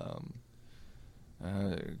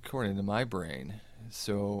brain.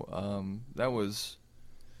 So that was,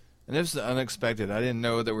 and this is unexpected. I didn't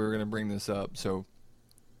know that we were going to bring this up, so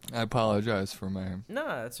I apologize for my. No,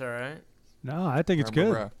 that's all right. No, I think it's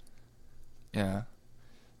good. Yeah.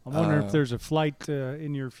 I'm wondering if there's a flight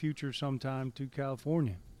in your future sometime to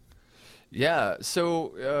California. Yeah.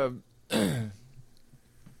 So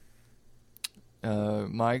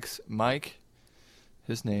Mike,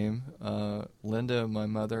 his name, Linda, my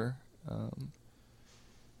mother.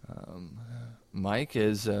 Mike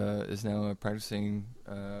is now a practicing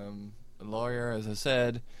lawyer, as I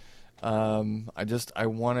said. I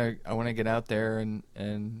want to get out there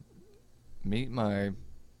and meet my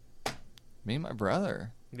Me and my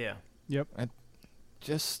brother. Yeah. Yep. I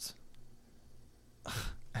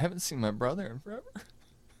haven't seen my brother in forever.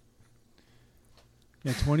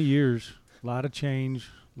 Yeah, 20 years, a lot of change,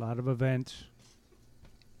 a lot of events.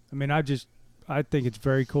 I mean, I think it's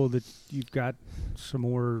very cool that you've got some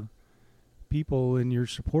more people in your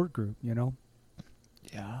support group, you know?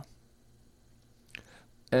 Yeah.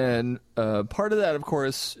 And part of that, of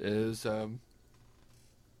course, is well,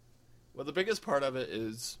 the biggest part of it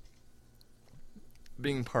is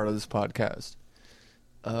being part of this podcast.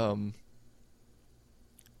 And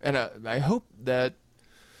I hope that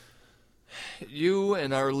you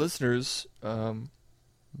and our listeners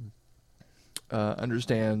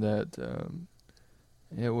understand that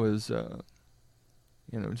it was,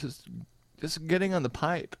 just getting on the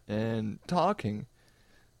pipe and talking.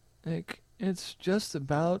 Like, it's just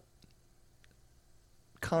about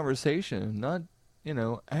conversation, not,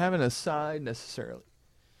 having a side necessarily.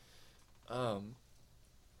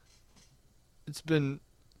 It's been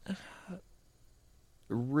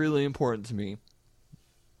really important to me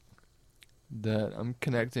that I'm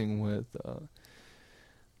connecting with,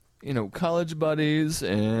 college buddies,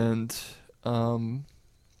 and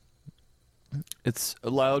it's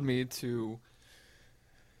allowed me to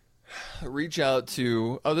reach out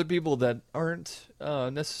to other people that aren't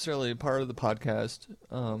necessarily a part of the podcast,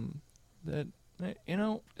 that,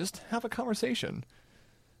 just have a conversation.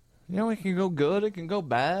 It can go good, it can go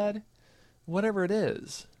bad, whatever it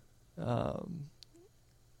is. But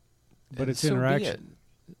it's interaction.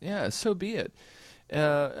 Yeah, so be it.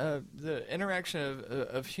 The interaction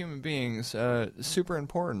of human beings is super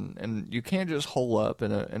important, and you can't just hole up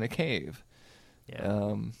in a cave.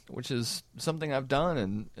 Yeah. Which is something I've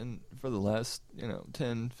done in for the last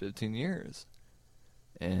 10, 15 years,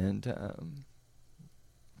 and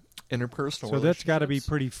interpersonal. So that's got to be relationships.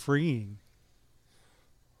 pretty freeing,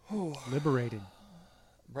 liberating.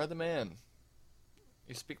 Brother man,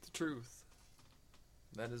 you speak the truth.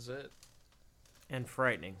 That is it. And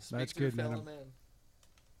frightening. Speak That's to your good, man. fellow man.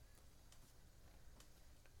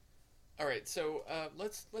 All right, so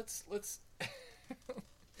let's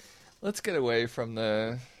let's get away from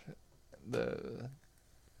the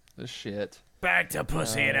shit. Back to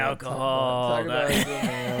pussy and alcohol. Talk about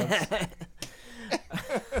romance.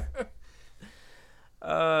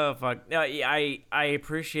 Oh, fuck. No, I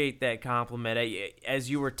appreciate that compliment. As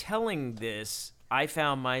you were telling this, I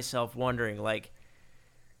found myself wondering, like,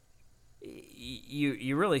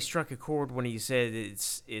 you really struck a chord when you said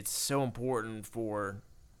it's so important for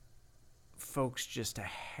folks just to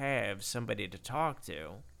have somebody to talk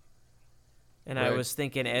to. And I Right. was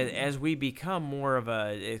thinking, as we become more of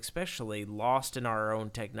especially lost in our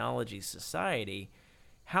own technology society,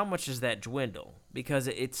 how much does that dwindle? Because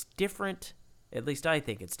it's different, at least I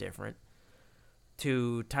think it's different,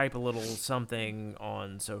 to type a little something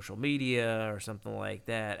on social media or something like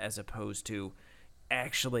that, as opposed to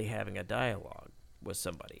actually having a dialogue with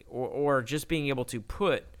somebody, or just being able to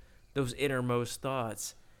put those innermost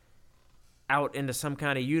thoughts out into some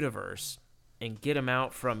kind of universe and get them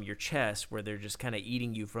out from your chest where they're just kind of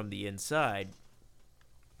eating you from the inside,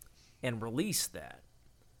 and release that.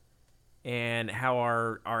 And how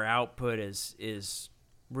our output is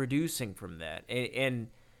reducing from that. And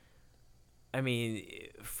I mean,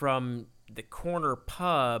 from the corner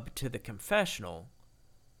pub to the confessional,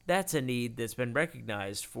 that's a need that's been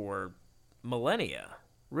recognized for millennia,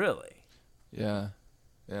 really. Yeah.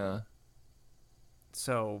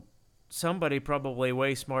 So somebody probably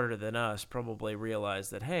way smarter than us probably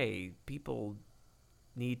realized that, hey, people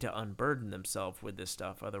need to unburden themselves with this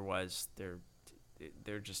stuff, otherwise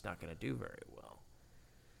they're just not going to do very well.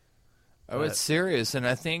 Oh, it's serious, and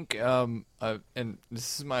I think, and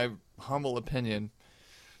this is my humble opinion,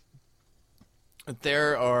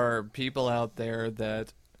 there are people out there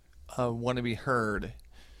that want to be heard,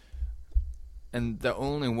 and the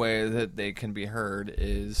only way that they can be heard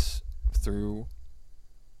is through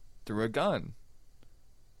a gun.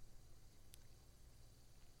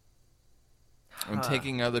 And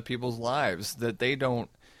taking other people's lives that they don't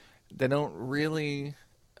really,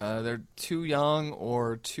 they're too young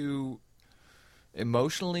or too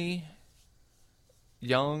emotionally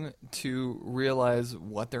young to realize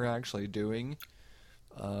what they're actually doing.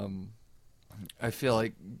 I feel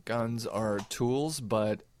like guns are tools,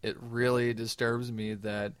 but it really disturbs me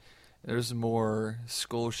that there's more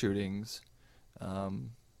school shootings.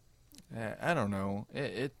 I don't know.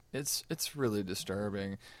 It's really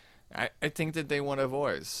disturbing. I think that they want a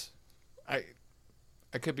voice. I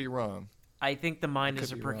could be wrong. I think the mind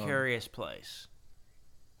is a Could be wrong. precarious place.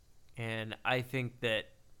 And I think that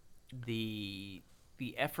the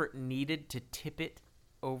effort needed to tip it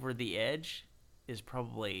over the edge is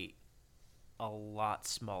probably a lot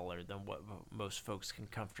smaller than what most folks can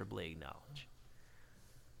comfortably acknowledge.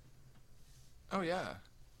 Oh yeah.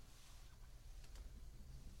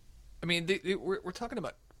 I mean, we're talking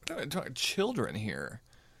about children here.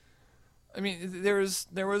 I mean, there was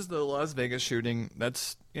the Las Vegas shooting.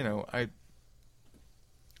 That's, you know, I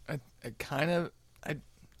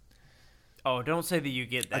Oh, don't say that you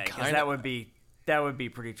get that, because that would be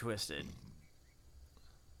pretty twisted.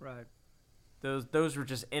 Right. Those were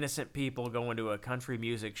just innocent people going to a country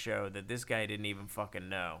music show that this guy didn't even fucking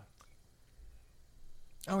know.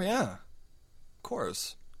 Oh yeah, of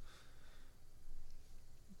course.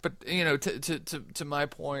 But you know, to my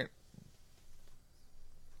point,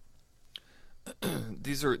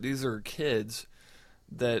 these are kids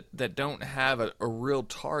that don't have a real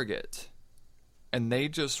target, and they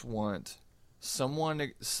just want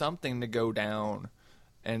something to go down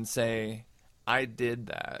and say, I did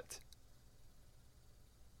that.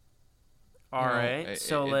 All right,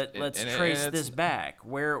 so let's trace this back.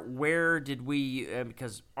 Where did we?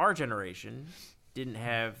 Because our generation didn't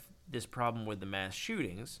have this problem with the mass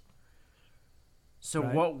shootings. So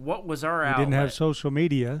Right. what was our We outlet? didn't have social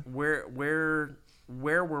media. Where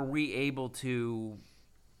were we able to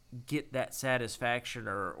get that satisfaction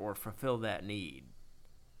or fulfill that need?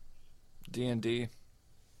 D&D.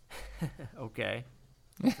 Okay.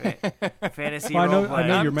 Fantasy Well, role play. I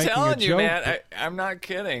know I'm you're making a telling you, joke, man. but- I'm not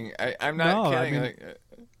kidding. I'm not No, I kidding. mean,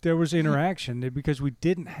 there was interaction because we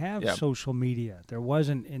didn't have Yeah. social media. There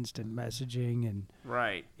wasn't instant messaging and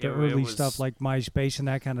Right. the It early was stuff like MySpace and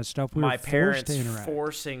that kind of stuff. We my were forced parents to interact.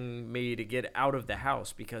 forcing me to get out of the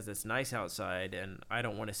house because it's nice outside and I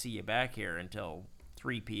don't want to see you back here until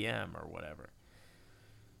 3 p.m. or whatever.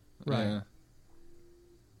 Right. Yeah.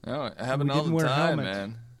 No, it happened we all didn't the wear time, helmets.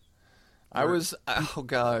 man. I was. Oh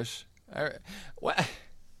gosh. What?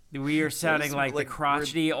 We are sounding It's like the like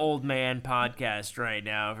crotchety old man podcast right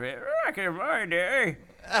now. Back in my day.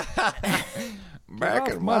 Back off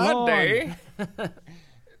in my my lawn. day,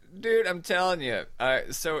 dude. I'm telling you.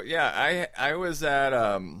 So yeah, I was at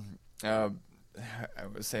I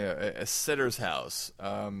would say a sitter's house.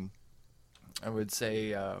 I would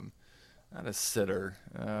say not a sitter,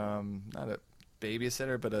 not a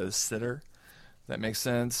babysitter, but a sitter. That makes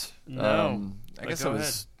sense. No. I But guess go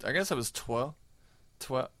I guess I was 12.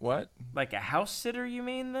 What? Like a house sitter, you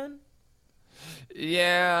mean then?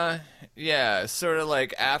 Yeah, sort of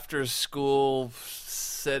like after school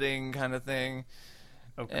sitting kind of thing.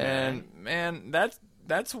 Okay. And man,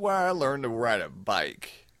 that's where I learned to ride a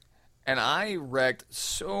bike, and I wrecked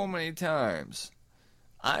so many times.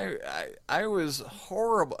 I was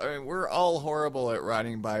horrible. I mean, we're all horrible at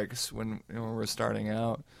riding bikes when we're starting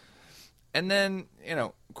out. And then, you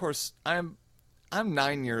know, of course, I'm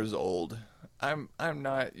 9 years old. I'm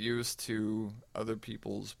not used to other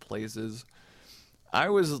people's places. I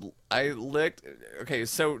licked. Okay,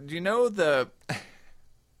 so do you know the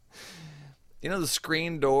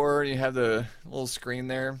screen door? You have the little screen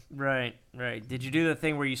there. Right. Did you do the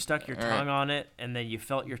thing where you stuck your All right. tongue on it and then you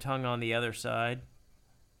felt your tongue on the other side?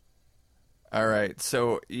 All right,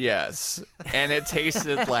 so yes, and it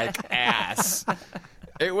tasted like ass.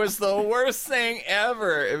 It was the worst thing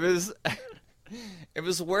ever. It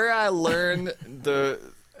was where I learned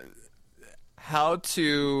how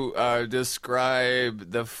to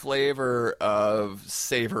describe the flavor of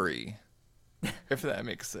savory, if that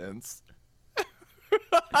makes sense.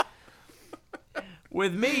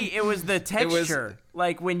 With me, it was the texture.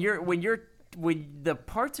 Like when the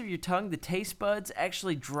parts of your tongue, the taste buds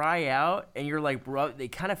actually dry out, and you're like, they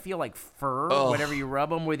kind of feel like fur whenever you rub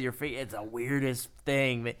them with your feet. It's the weirdest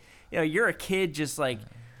thing. But, you know, you're a kid, just like,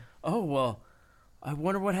 oh well, I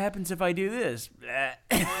wonder what happens if I do this.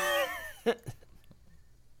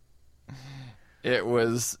 It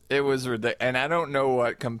was ridiculous, and I don't know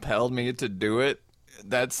what compelled me to do it.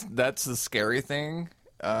 That's the scary thing.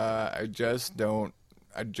 I just don't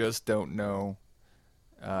know.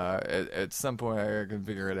 At some point I can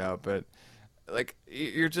figure it out, but like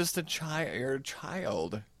you're just a child. You're a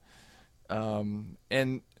child,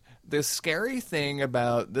 and the scary thing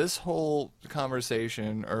about this whole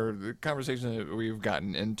conversation, or the conversation that we've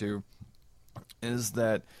gotten into, is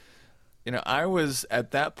that, you know, I was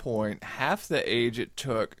at that point half the age it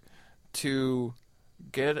took to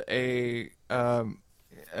get to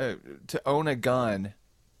own a gun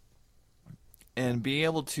and be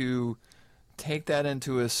able to take that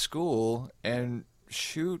into a school and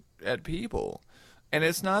shoot at people. And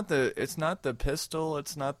it's not the pistol,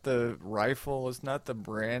 it's not the rifle, it's not the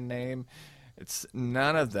brand name, it's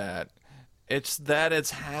none of that. It's that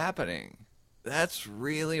it's happening. That's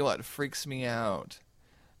really what freaks me out.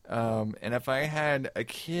 And if I had a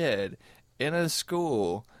kid in a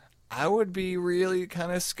school, I would be really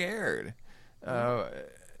kind of scared.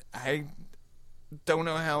 I don't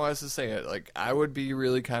know how else to say it. Like, I would be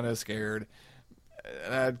really kind of scared.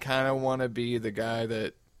 And I'd kind of want to be the guy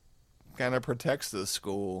that kind of protects the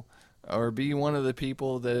school, or be one of the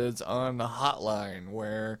people that is on the hotline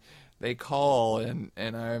where they call and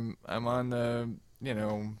I'm on the,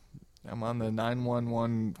 I'm on the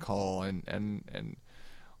 911 call and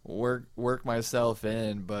work myself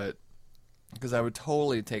in, but because I would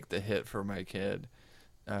totally take the hit for my kid.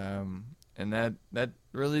 And that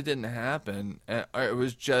really didn't happen. It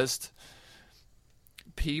was just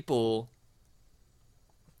people.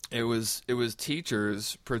 It was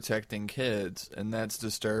teachers protecting kids, and that's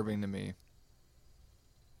disturbing to me.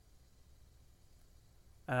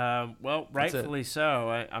 Well, rightfully so.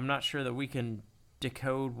 I'm not sure that we can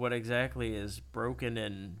decode what exactly is broken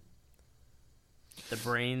in the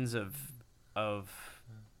brains of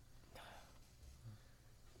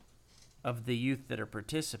the youth that are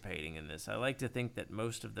participating in this. I like to think that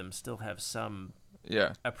most of them still have some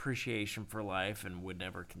appreciation for life and would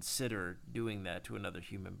never consider doing that to another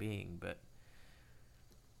human being. But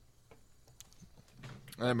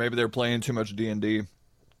maybe they're playing too much D&D.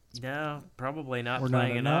 No, probably not Or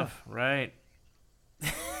playing not enough. Right.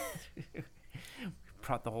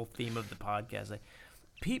 Brought the whole theme of the podcast. Like,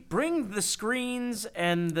 Pete, bring the screens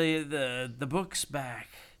and the books back.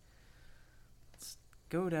 Let's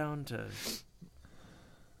go down to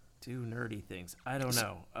do nerdy things. I don't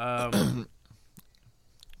know.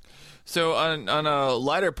 So on a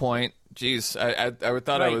lighter point, geez, I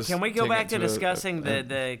thought I was. Can we go taking back it to to discussing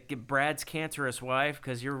the Brad's cancerous wife?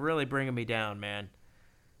 Because you're really bringing me down, man.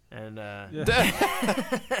 And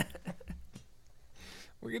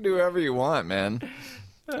we can do whatever you want, man.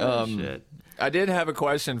 shit. I did have a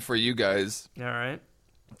question for you guys, All right.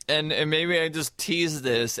 and maybe I just tease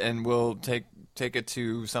this, and we'll take it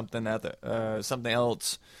to something something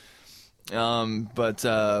else. But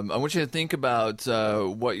I want you to think about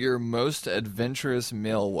what your most adventurous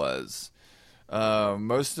meal was.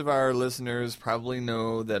 Most of our listeners probably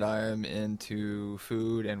know that I am into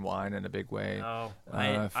food and wine in a big way. Oh,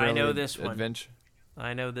 I know this one.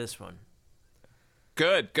 I know this one.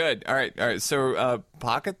 Good. All right. So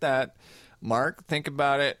pocket that. Mark, think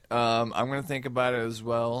about it. I'm going to think about it as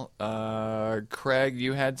well. Craig,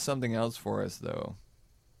 you had something else for us, though.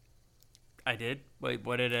 I did? Wait,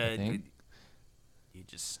 what did think. you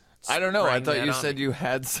just... I don't know. I sprang thought that you on said me. you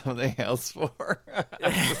had something else for.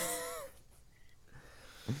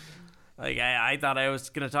 Like, I thought I was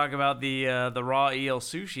going to talk about the raw eel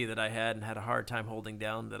sushi that I had and had a hard time holding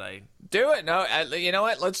down that I... Do it. No, you know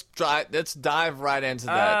what? Let's dive right into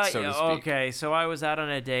that, so to speak. Okay, so I was out on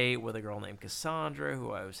a date with a girl named Cassandra,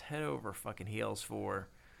 who I was head over fucking heels for.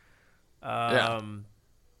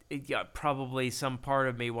 Probably some part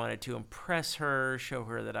of me wanted to impress her, show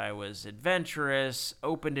her that I was adventurous,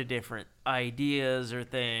 open to different ideas or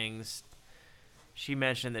things. She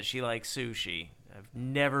mentioned that she likes sushi. I've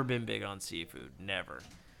never been big on seafood, never.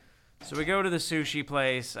 So we go to the sushi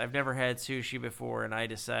place. I've never had sushi before, and I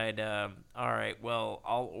decide, all right, well,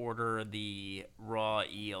 I'll order the raw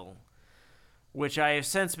eel, which I have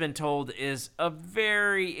since been told is a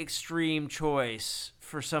very extreme choice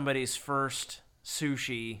for somebody's first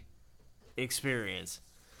sushi experience.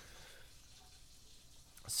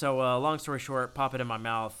 So, long story short, pop it in my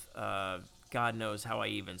mouth. God knows how I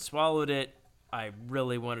even swallowed it. I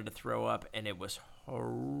really wanted to throw up, and it was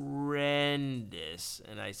horrendous.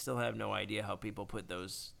 And I still have no idea how people put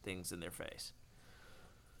those things in their face.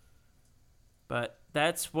 But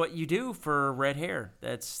that's what you do for red hair.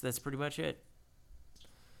 That's pretty much it.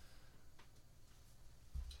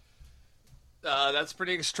 That's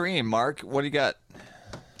pretty extreme. Mark, what do you got?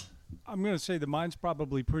 I'm going to say that mine's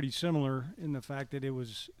probably pretty similar in the fact that it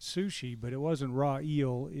was sushi, but it wasn't raw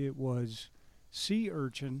eel. It was sea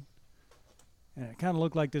urchin, and it kind of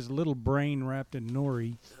looked like this little brain wrapped in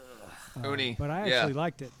nori. Uni. But I actually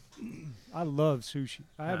liked it. I love sushi.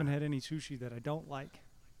 I haven't had any sushi that I don't like.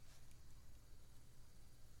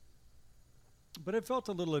 But it felt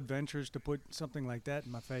a little adventurous to put something like that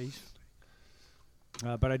in my face.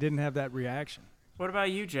 But I didn't have that reaction. What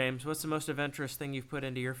about you, James? What's the most adventurous thing you've put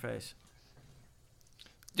into your face?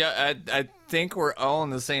 Yeah, I think we're all on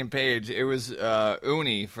the same page. It was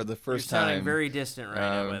uni for the first You're sounding time. very distant right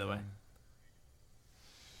now, by the way.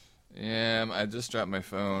 Yeah, I just dropped my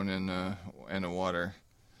phone in the water.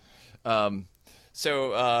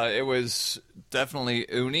 So it was definitely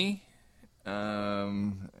uni,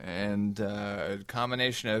 and a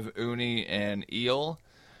combination of uni and eel.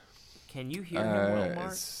 Can you hear him well,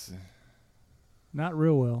 Mark? Not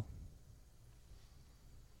real well.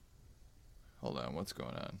 Hold on, what's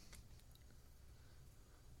going on?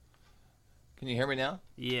 Can you hear me now?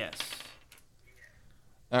 Yes.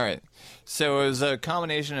 All right. So it was a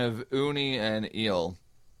combination of uni and eel.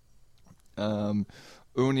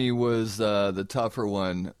 Uni was the tougher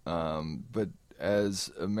one, but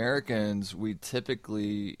as Americans, we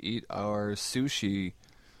typically eat our sushi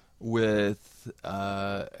with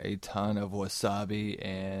a ton of wasabi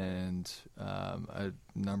and a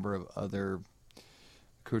number of other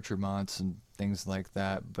accoutrements and things like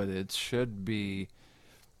that. But it should be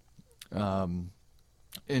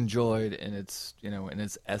enjoyed in its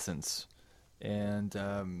essence.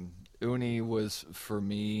 And uni was for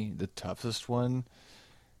me the toughest one.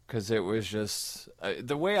 Because it was just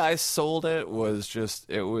the way I sold it was just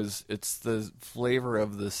it's the flavor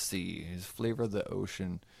of the sea, it's flavor of the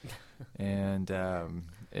ocean, and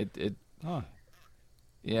it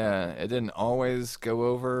didn't always go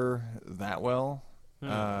over that well,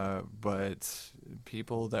 but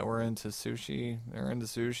people that were into sushi, they're into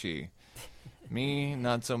sushi. Me,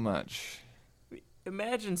 not so much.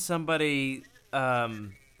 Imagine somebody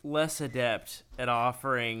less adept at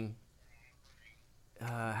offering.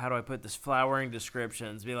 How do I put this? Flowering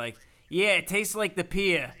descriptions. Be like, yeah, it tastes like the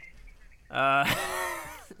pier.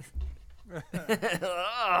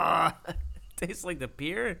 Tastes like the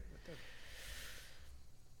pier?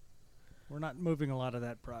 We're not moving a lot of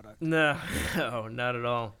that product. No, not at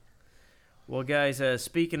all. Well, guys,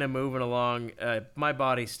 speaking of moving along, my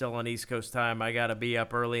body's still on East Coast time. I got to be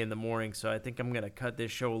up early in the morning, so I think I'm going to cut this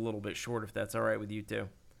show a little bit short if that's all right with you two.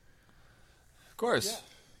 Of course. Yeah.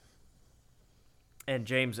 And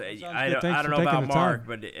James, I good. don't Thanks know for about taking the Mark,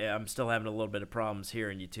 time. but I'm still having a little bit of problems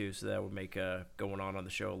hearing you too, so that would make going on the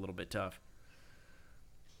show a little bit tough.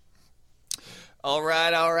 All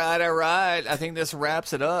right. I think this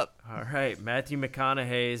wraps it up. All right, Matthew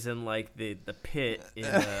McConaughey's in like the pit in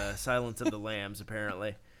Silence of the Lambs,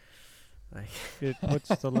 apparently. Like, It puts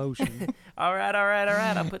the lotion. all right.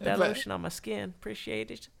 I'll put that lotion on my skin.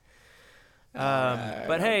 Appreciate it.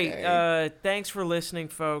 But hey, thanks for listening,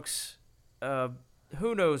 folks.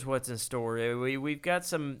 Who knows what's in store? We've got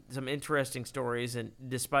some interesting stories, and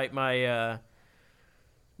despite my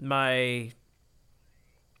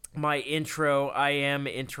my intro, I am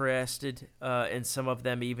interested in some of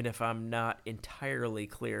them, even if I'm not entirely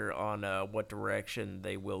clear on what direction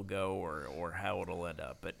they will go or how it'll end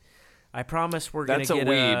up. But I promise we're going to get That's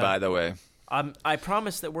a we, by the way. I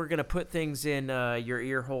promise that we're going to put things in your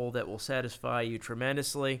ear hole that will satisfy you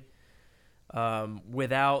tremendously.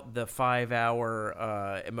 Without the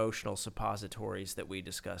 5-hour emotional suppositories that we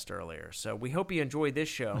discussed earlier. So we hope you enjoyed this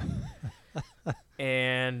show.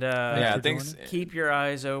 And thanks. Keep your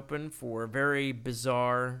eyes open for very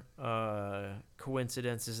bizarre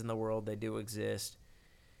coincidences in the world. They do exist.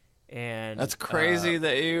 And That's crazy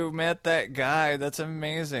that you met that guy. That's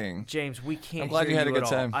amazing. James, we can't I'm glad hear you had a good at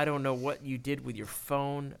all. time. I don't know what you did with your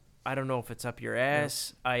phone. I don't know if it's up your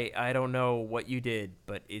ass. Yep. I don't know what you did,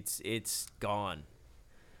 but it's gone.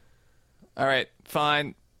 All right,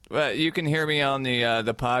 fine. Well, you can hear me on the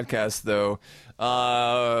podcast though.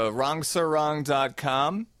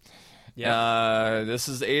 WrongSirWrong.com. Yeah. This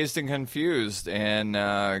is Aged and Confused,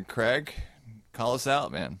 and Craig, call us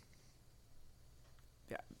out, man.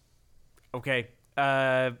 Yeah. Okay.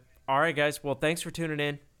 All right, guys. Well, thanks for tuning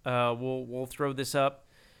in. We'll throw this up.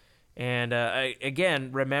 And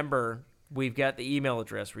again, remember, we've got the email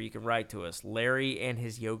address where you can write to us,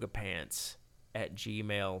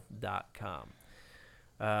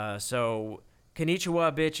 LarryandHisYogaPants@gmail.com. So,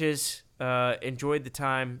 konnichiwa, bitches. Enjoyed the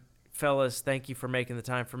time. Fellas, thank you for making the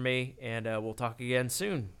time for me, and we'll talk again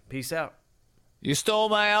soon. Peace out. You stole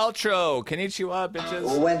my outro. Konnichiwa, bitches.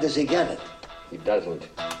 Well, when does he get it? He doesn't.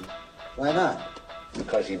 Why not?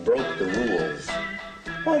 Because he broke the rules.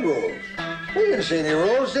 What rules? We didn't see any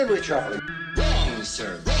rules, did we, Charlie? Wrong,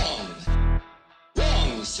 sir. Wrong.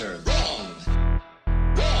 Wrong, sir.